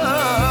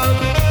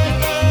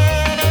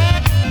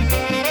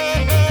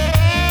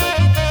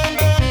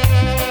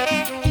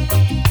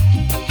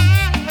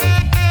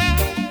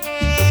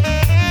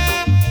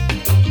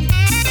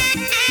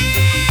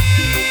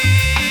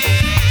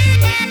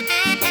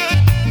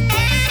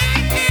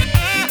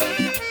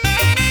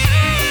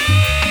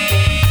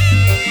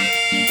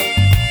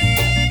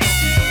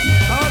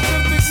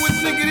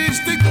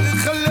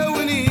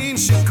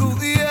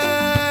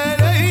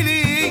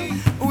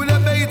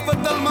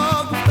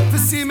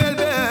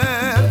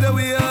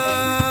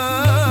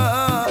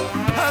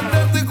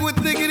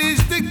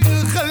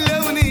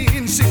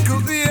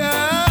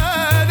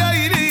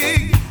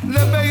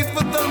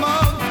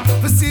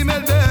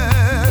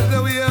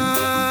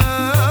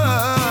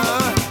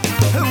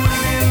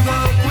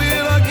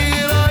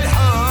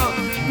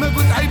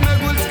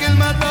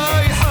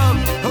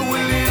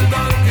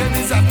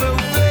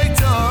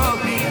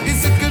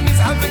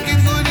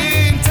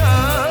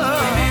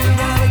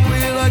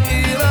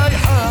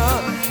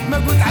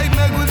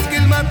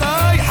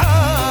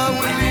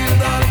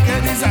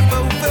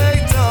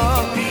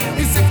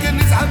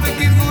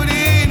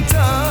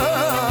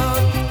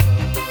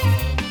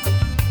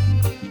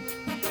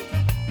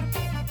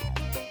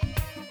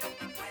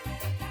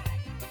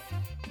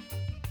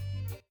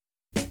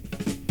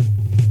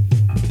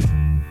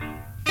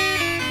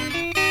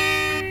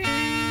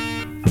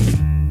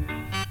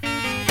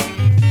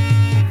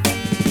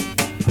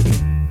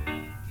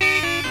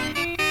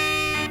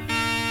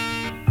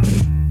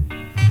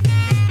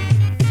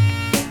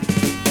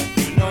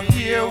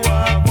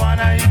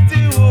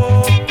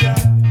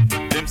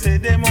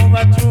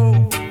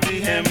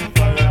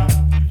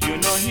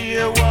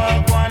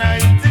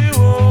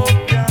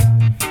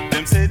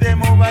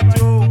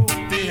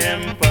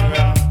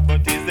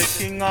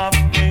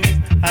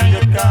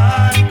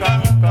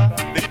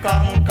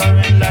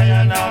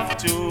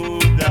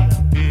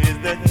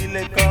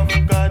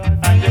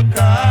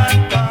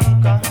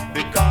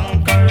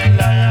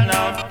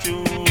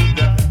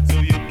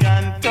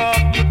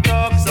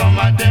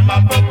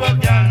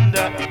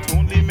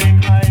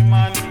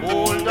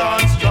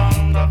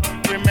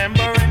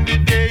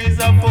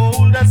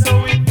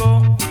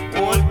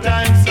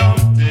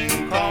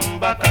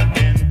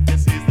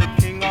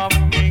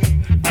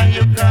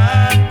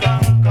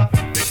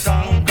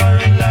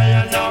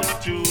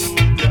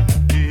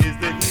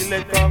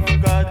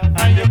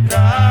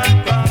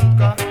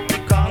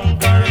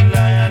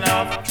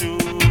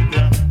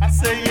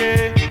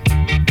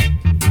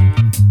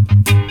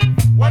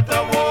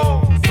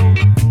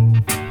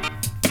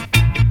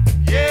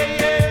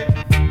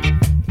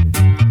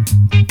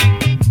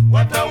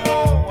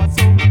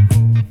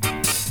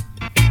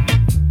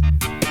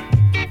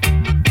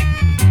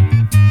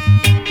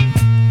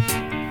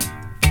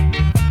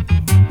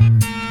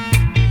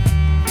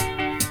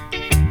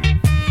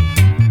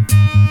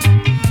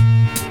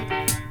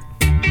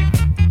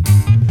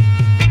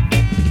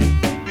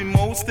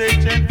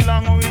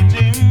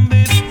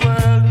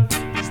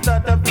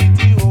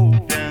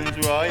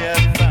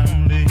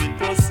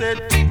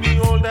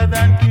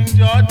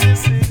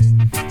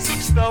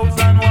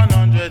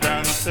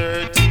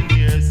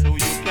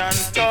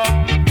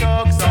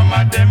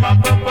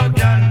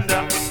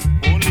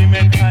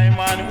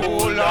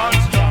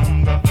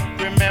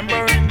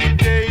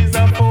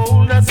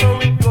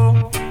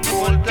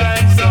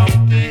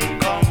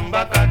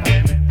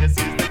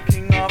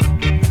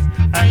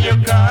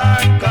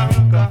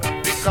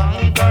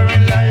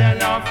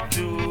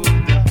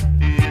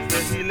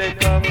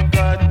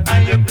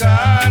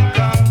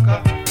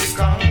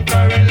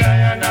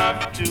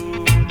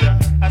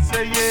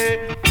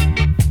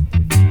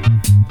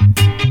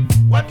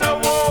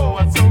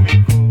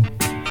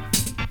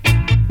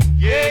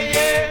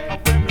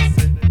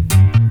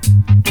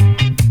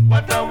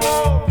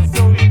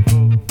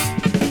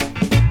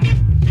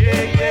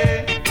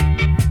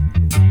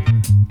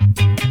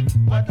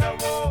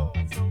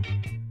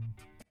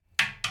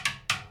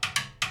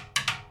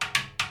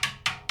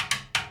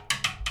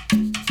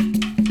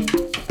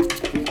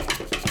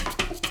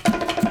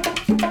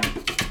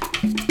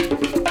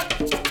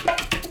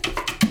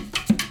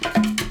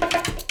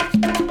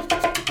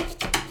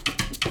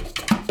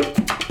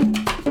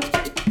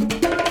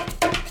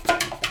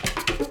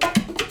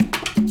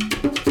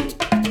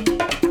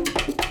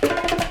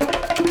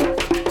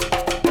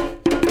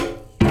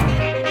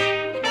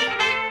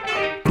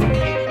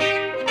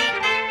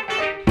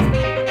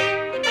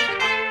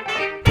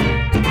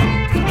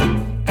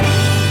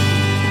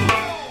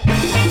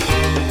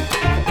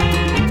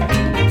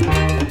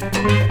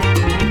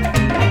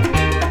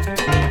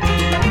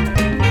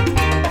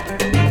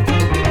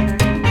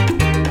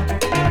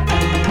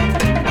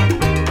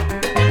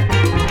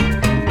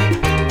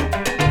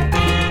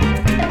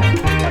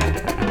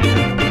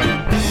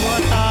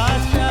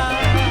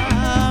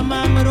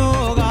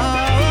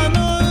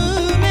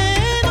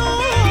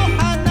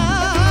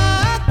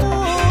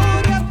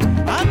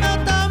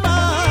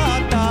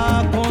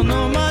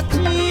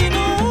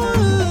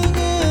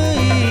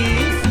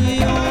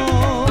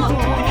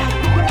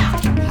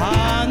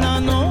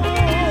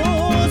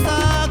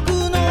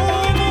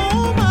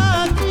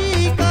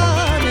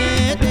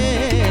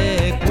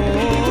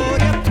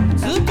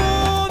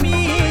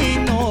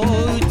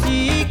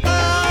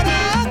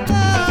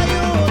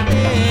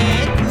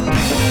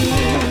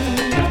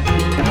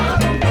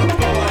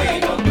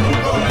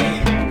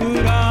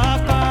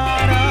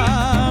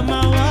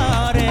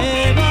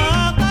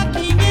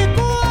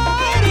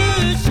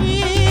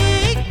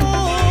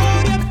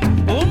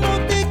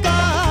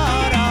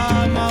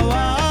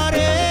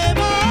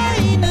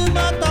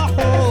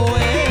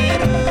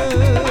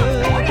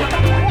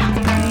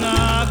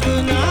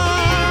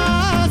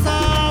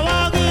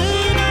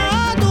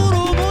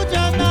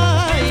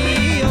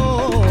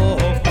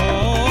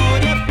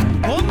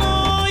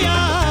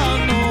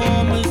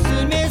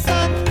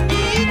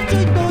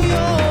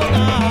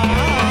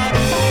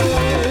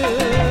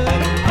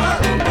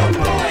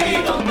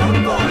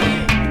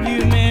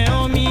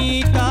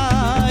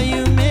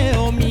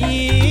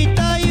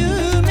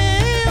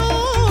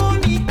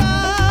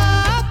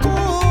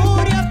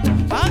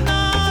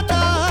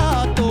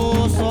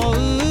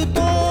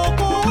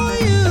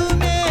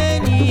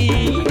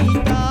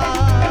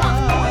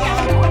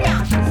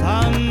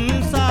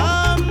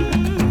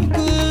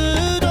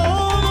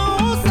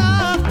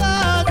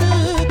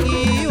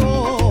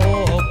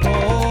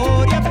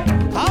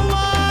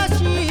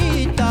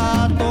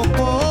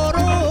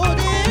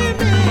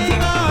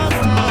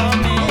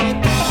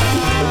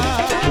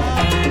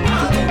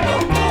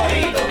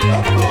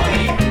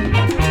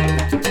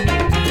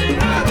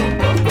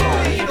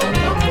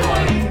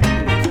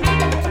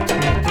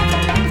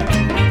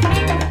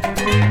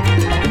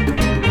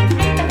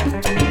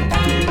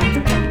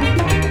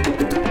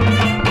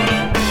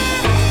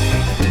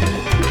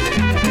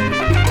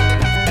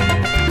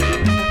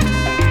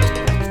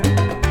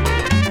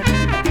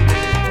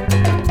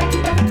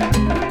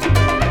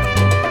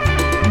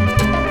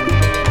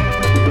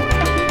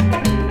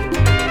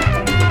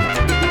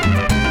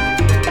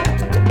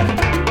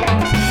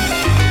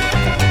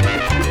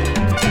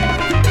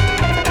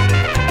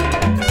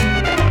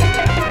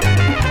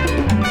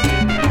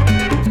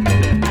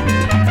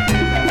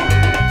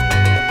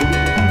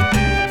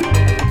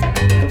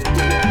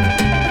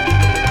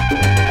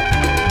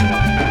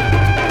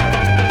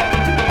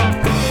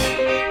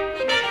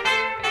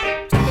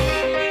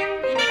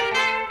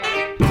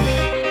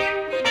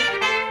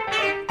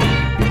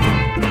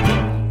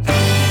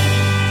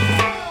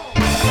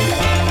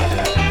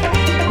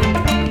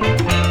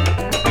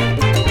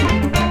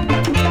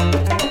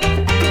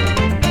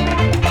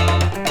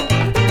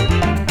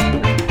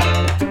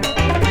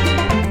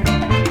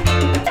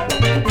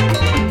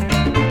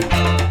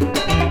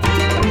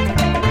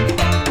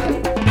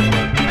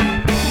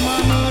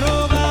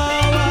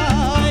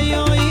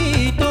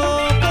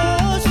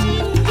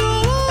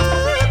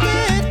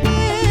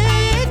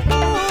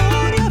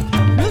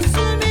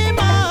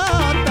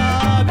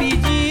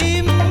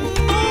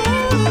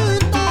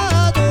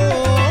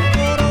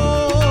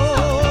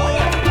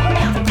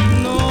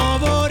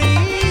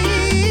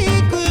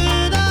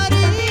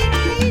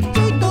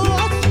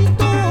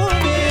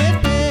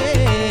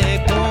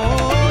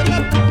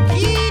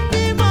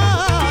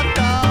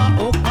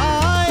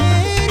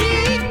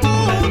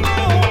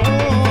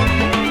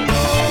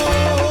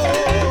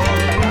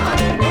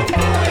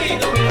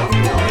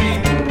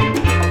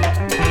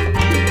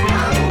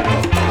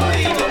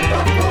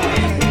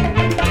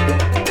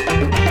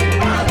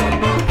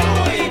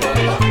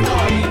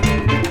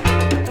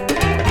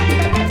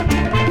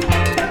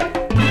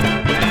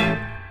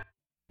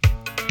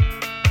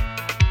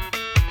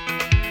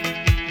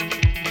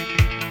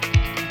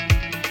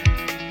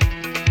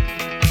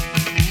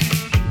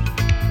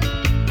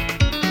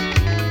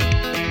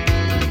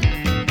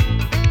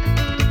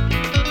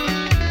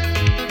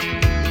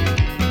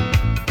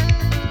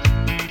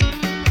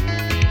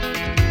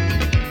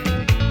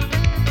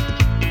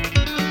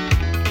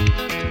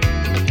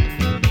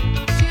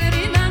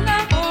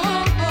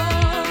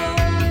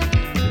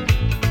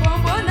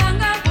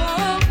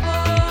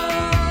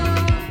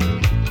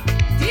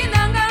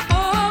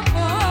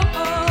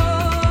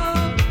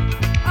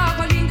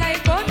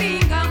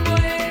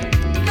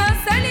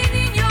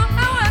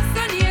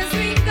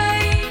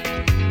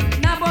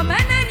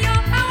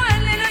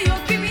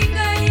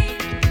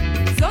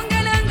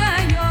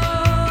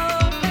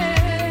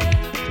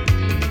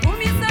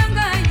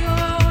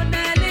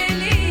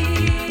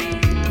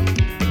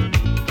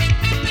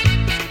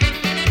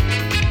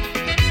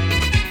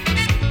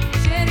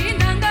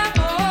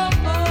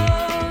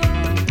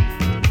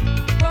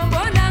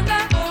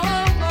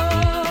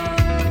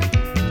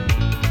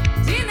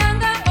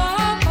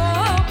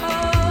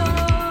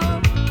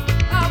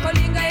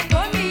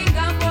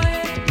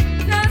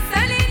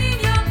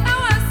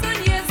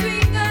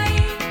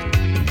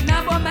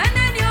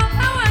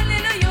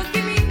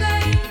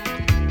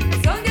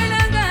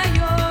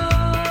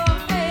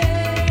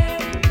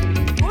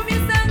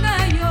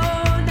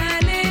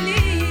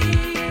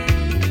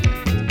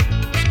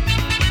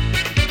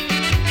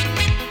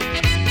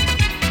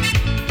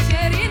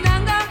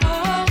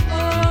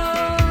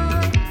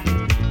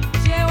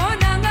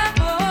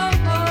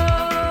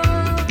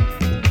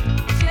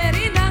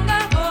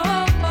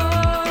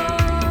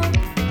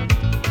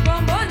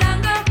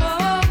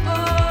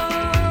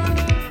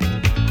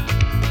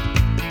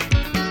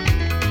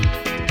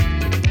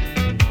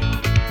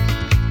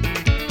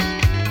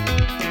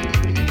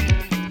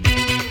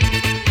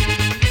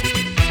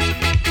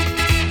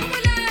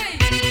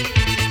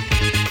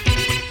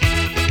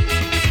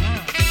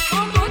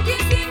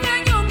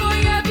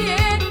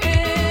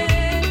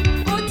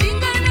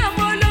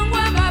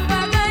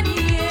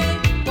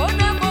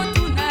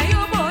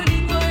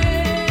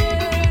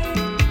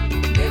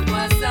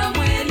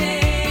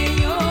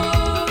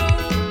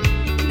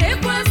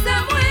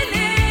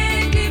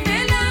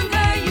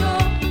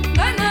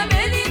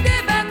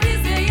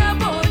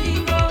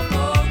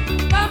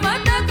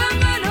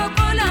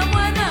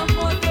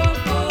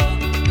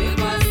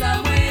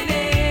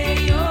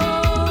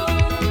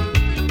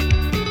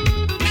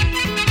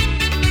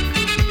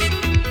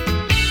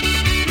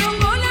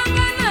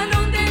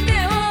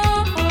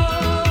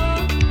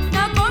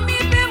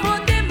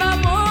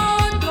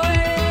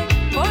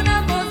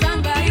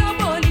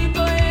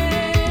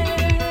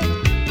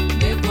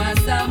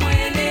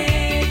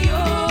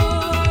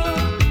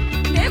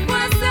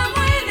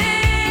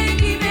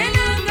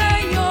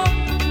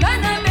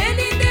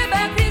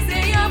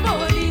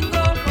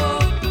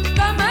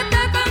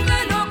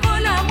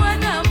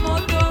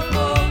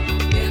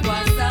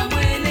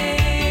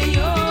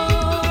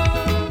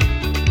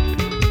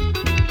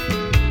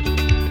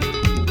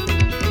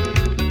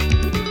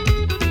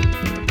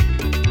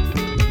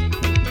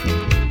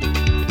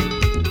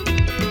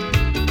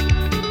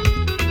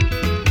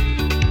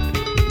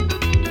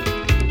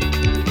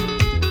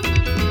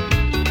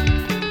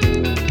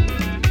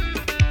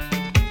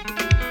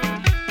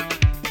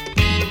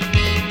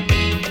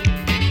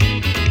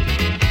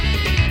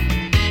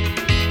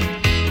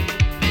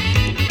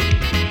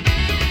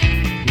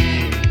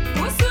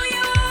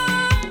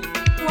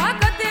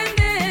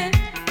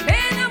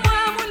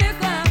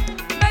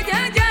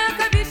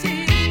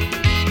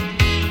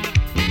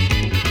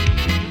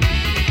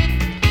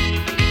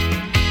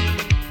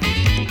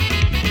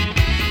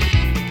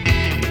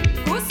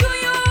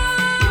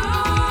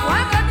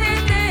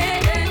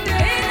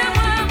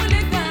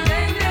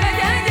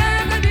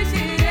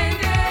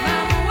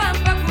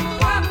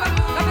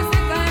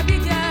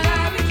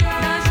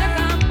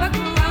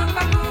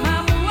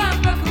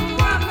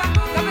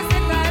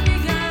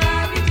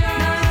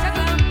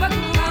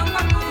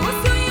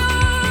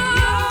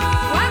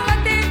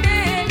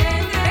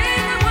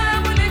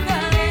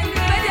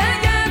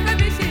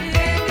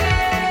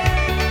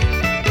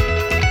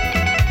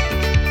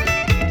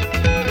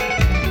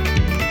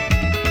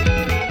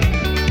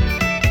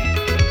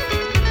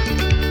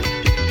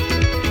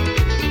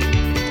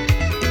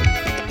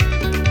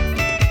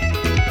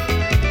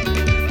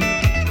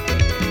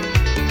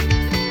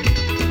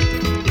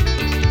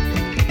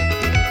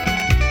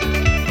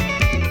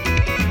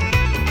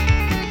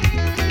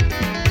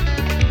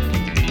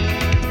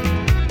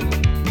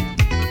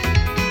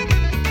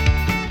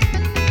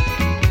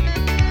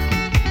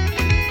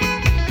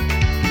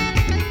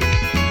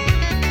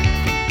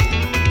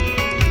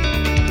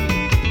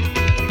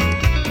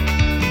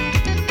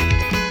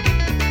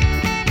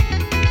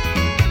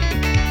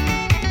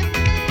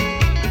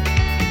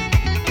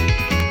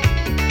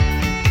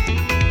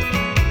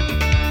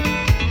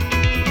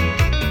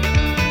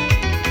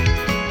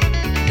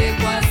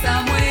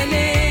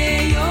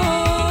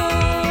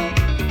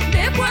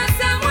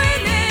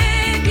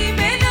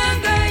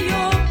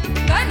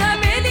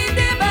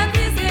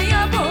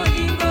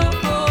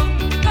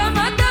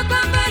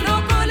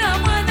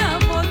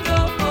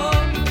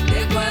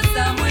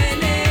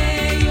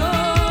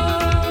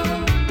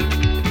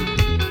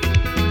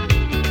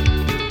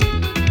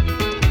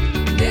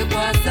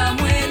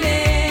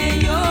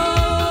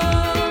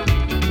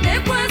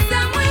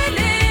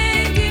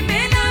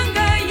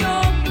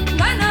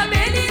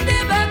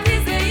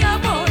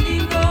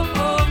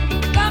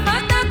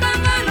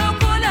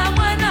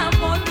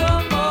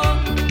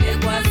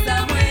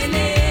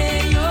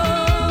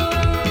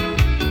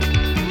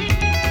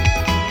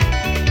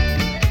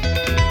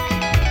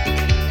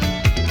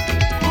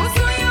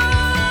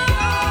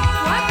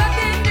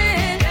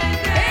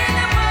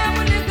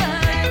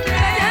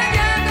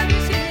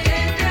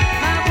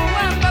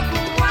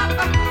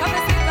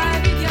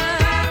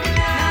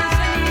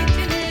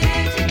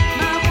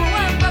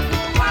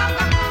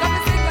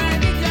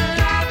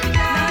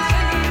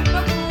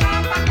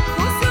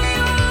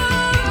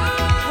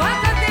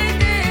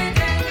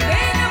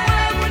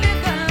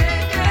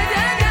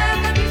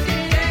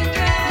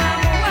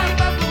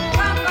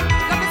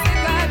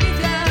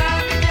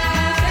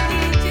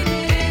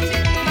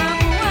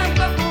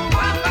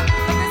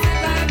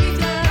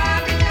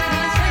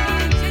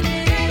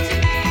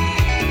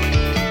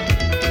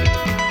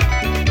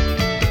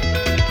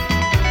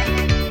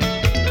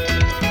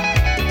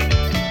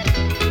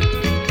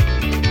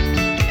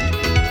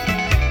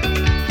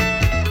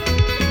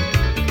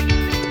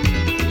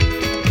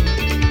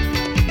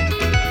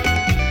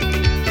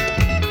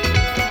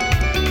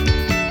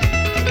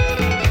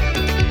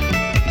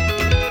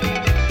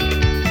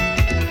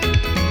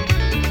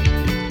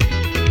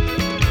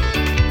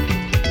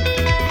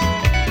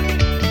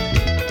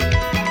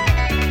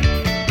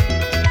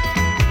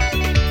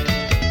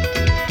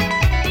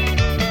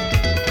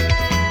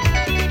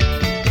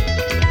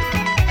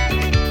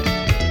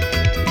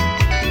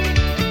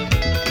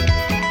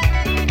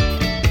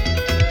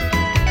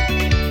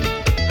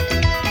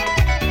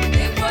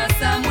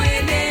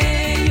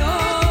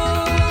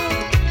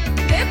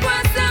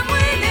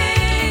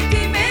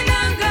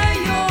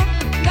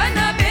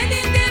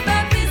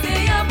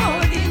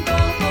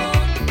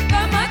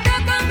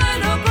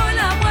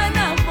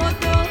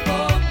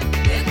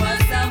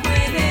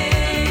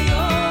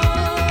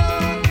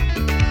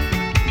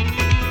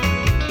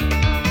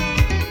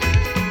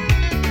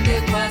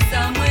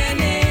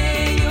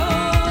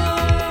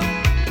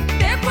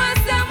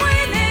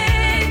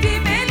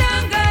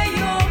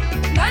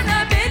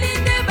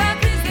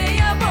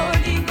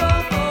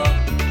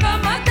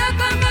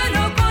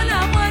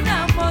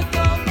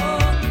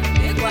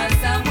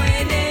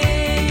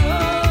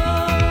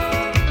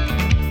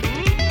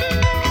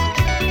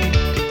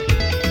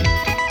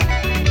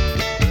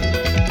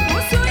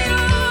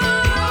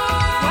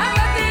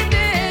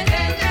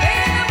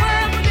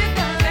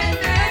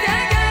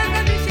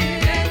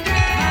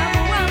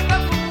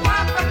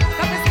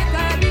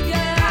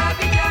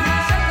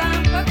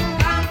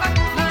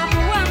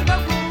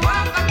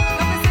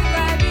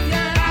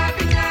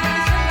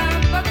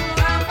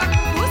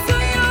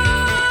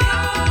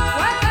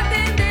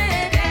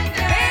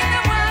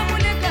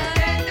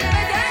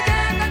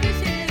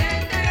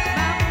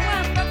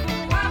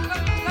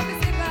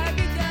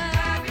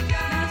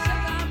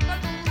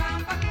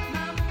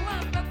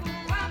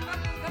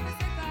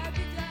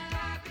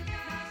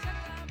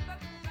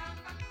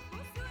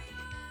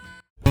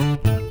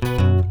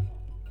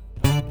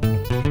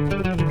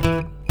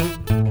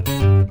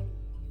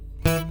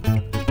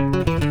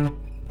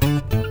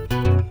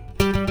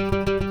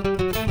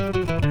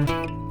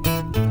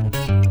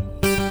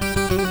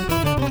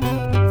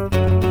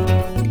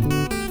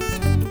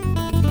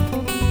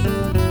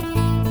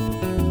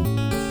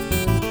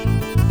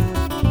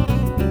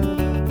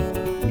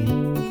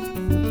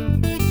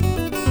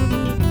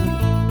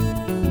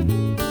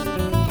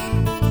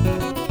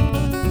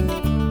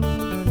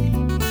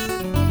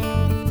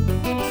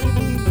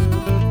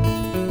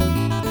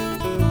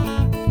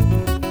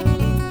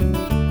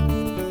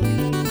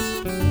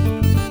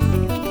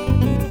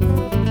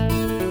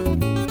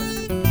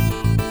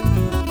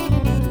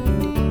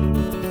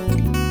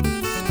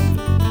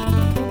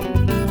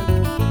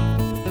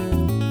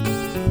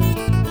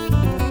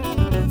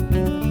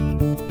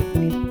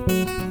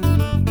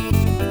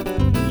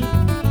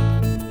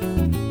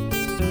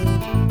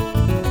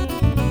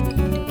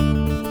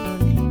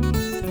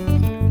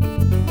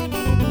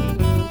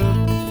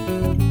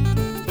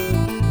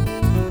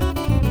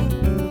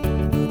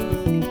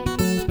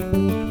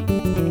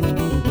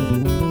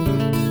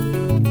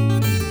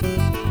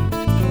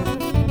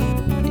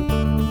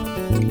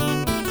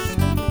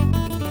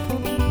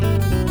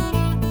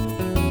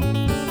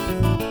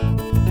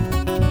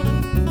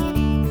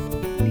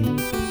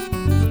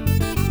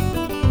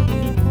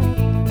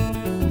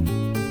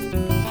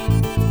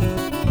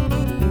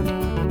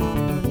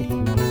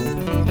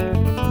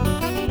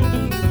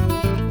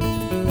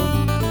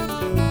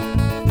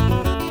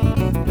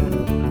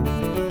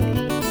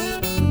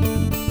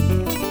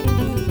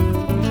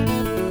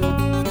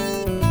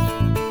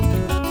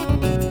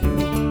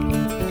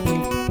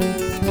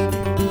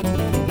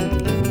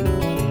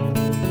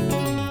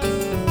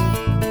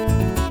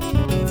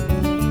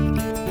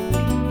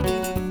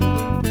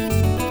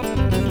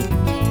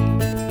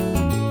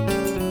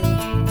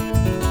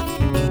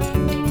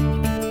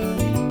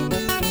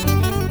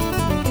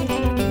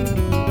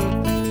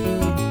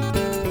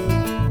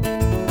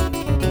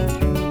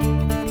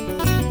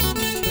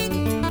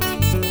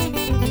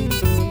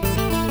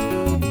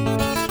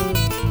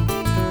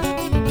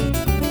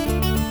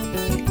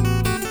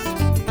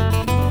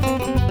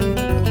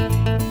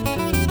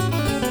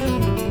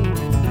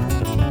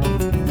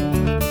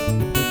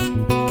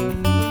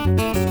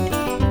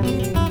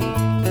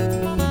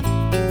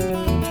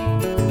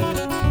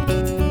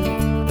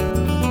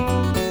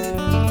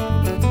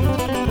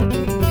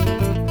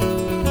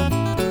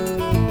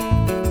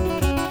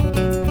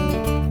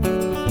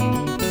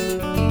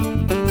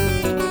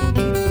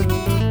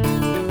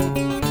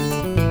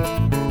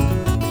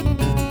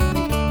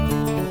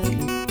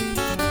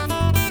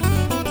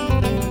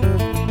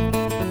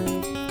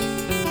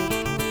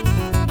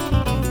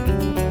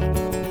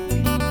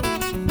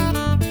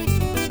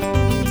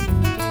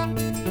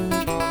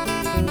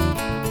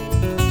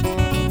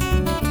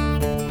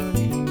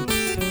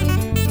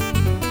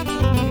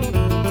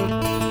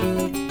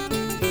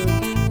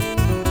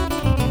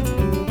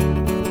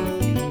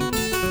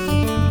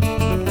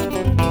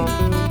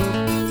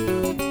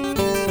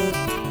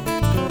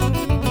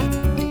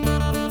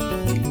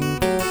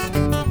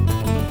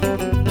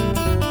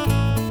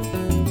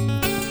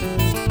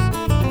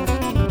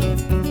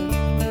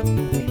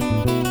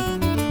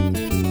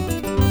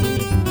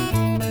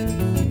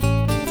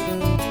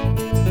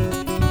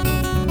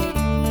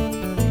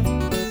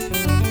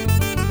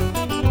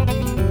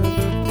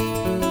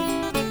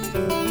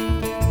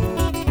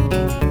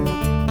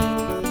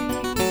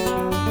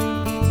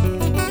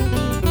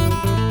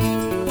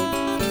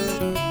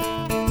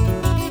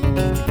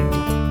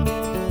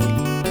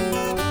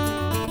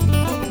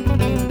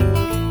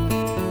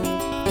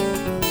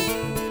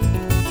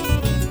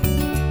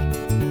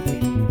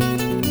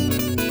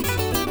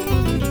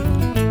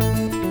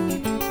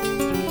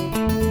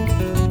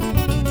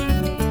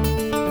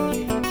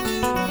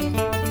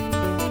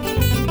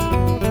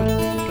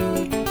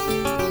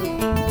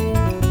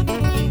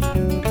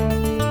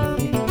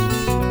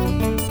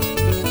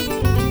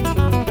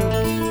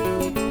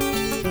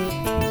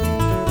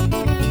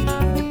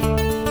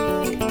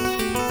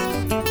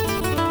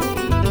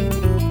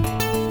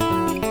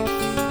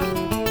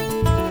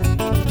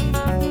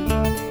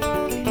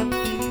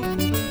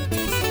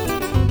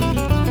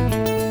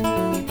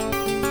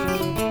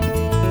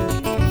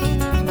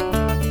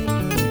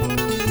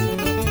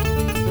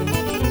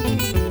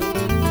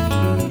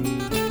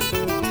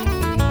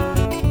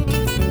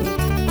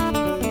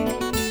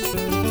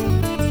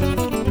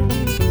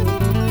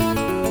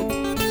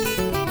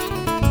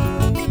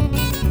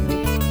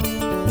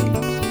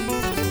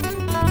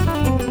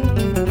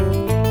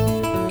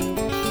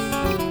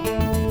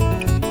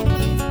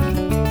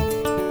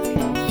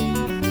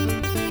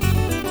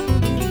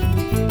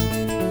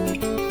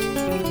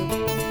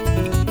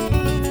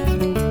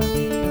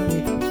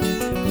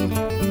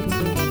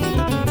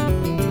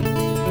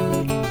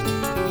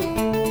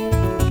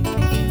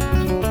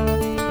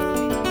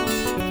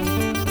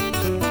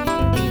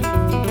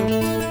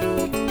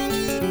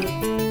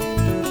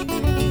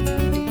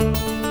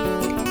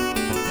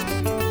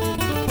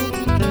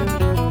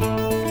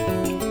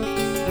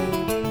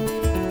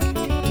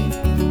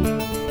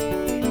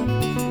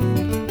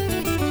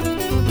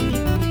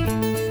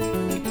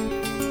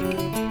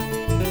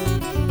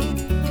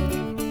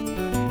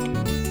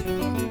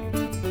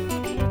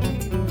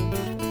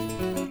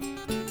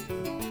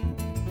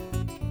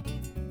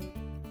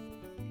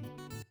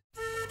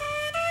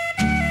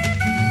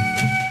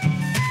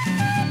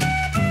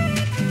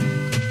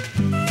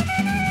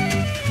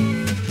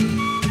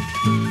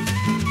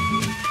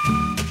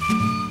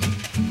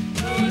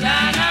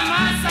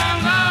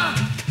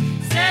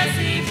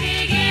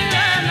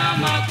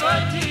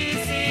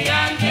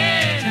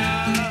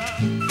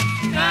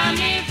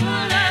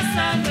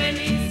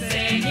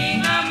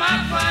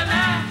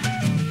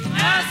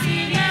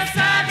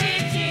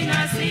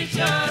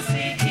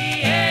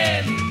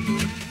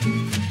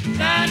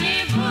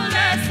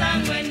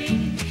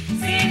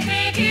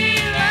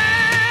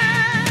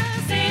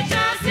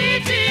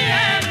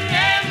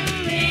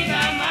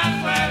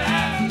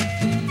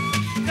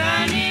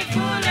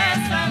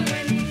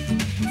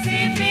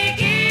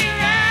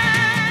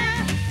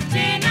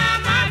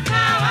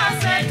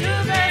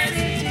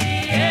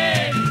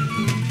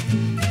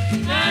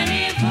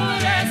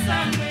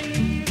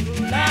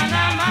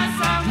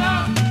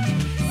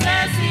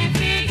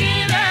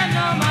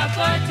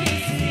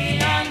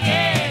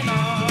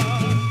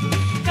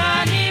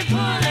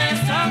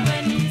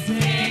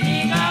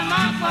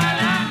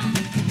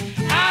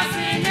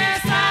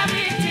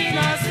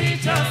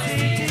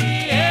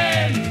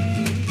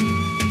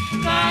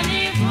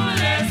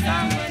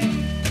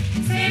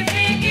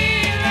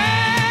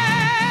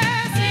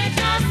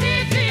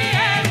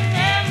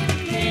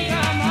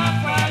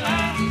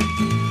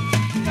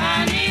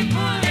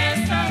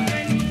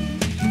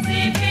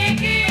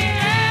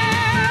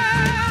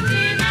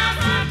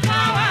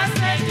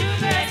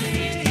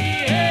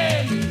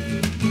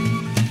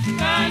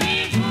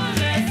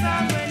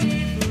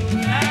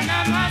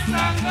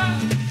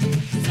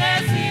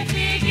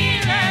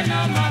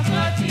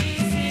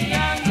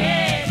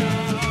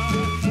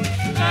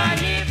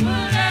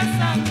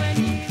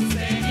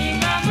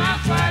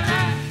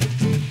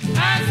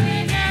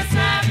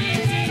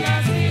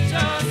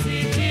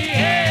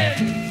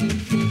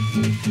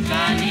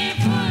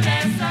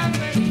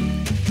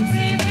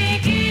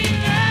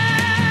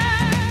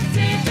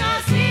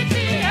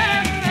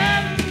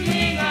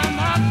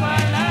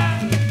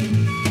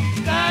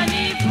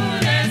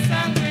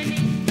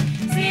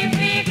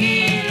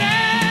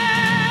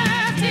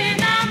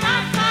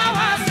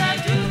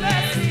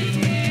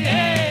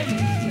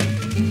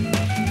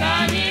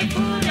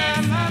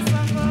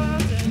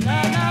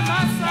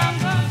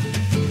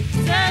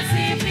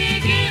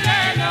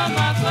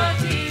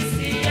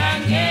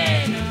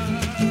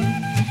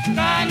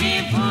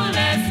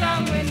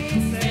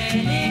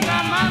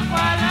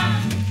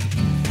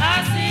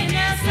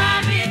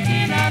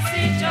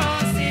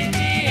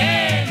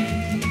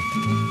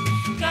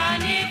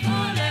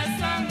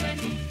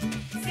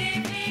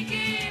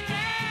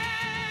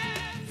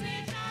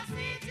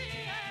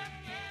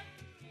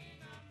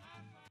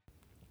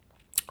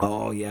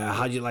Oh, yeah.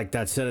 How'd you like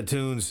that set of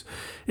tunes?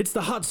 It's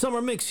the Hot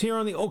Summer Mix here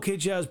on the OK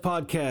Jazz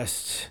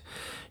Podcast.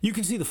 You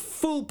can see the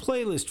full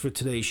playlist for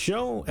today's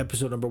show,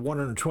 episode number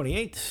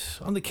 128,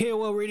 on the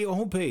KOL Radio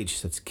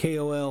homepage. That's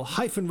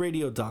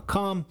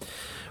KOL-radio.com.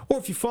 Or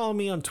if you follow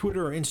me on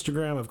Twitter or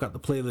Instagram, I've got the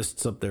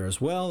playlists up there as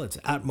well. It's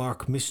at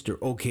Mark Mr.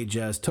 OK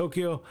Jazz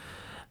Tokyo.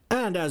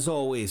 And as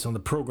always, on the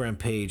program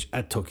page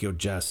at Tokyo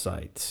Jazz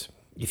Site.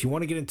 If you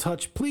want to get in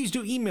touch, please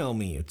do email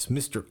me. It's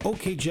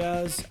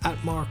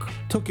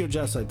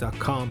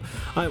MrOKJazz@TokyoJazzSite.com.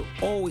 I'm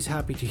always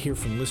happy to hear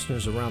from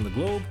listeners around the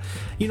globe.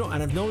 You know,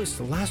 and I've noticed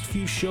the last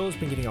few shows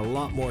been getting a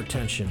lot more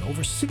attention.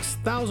 Over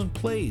 6,000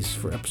 plays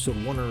for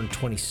episode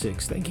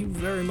 126. Thank you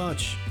very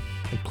much.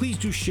 And please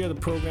do share the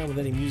program with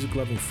any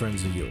music-loving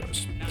friends of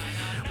yours.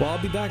 Well, I'll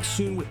be back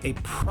soon with a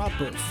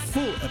proper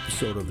full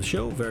episode of the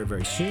show very,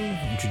 very soon,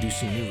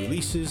 introducing new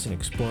releases and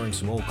exploring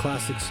some old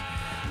classics.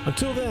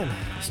 Until then,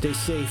 stay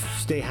safe,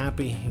 stay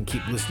happy, and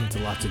keep listening to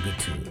lots of good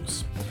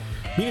tunes.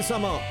 皆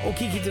様、お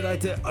聞きいただい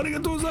てあり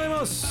がとうござい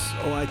ます。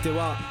お相手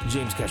はジ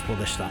ェームズ・キャッシュポー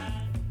でした。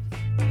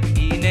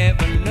He never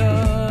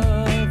loved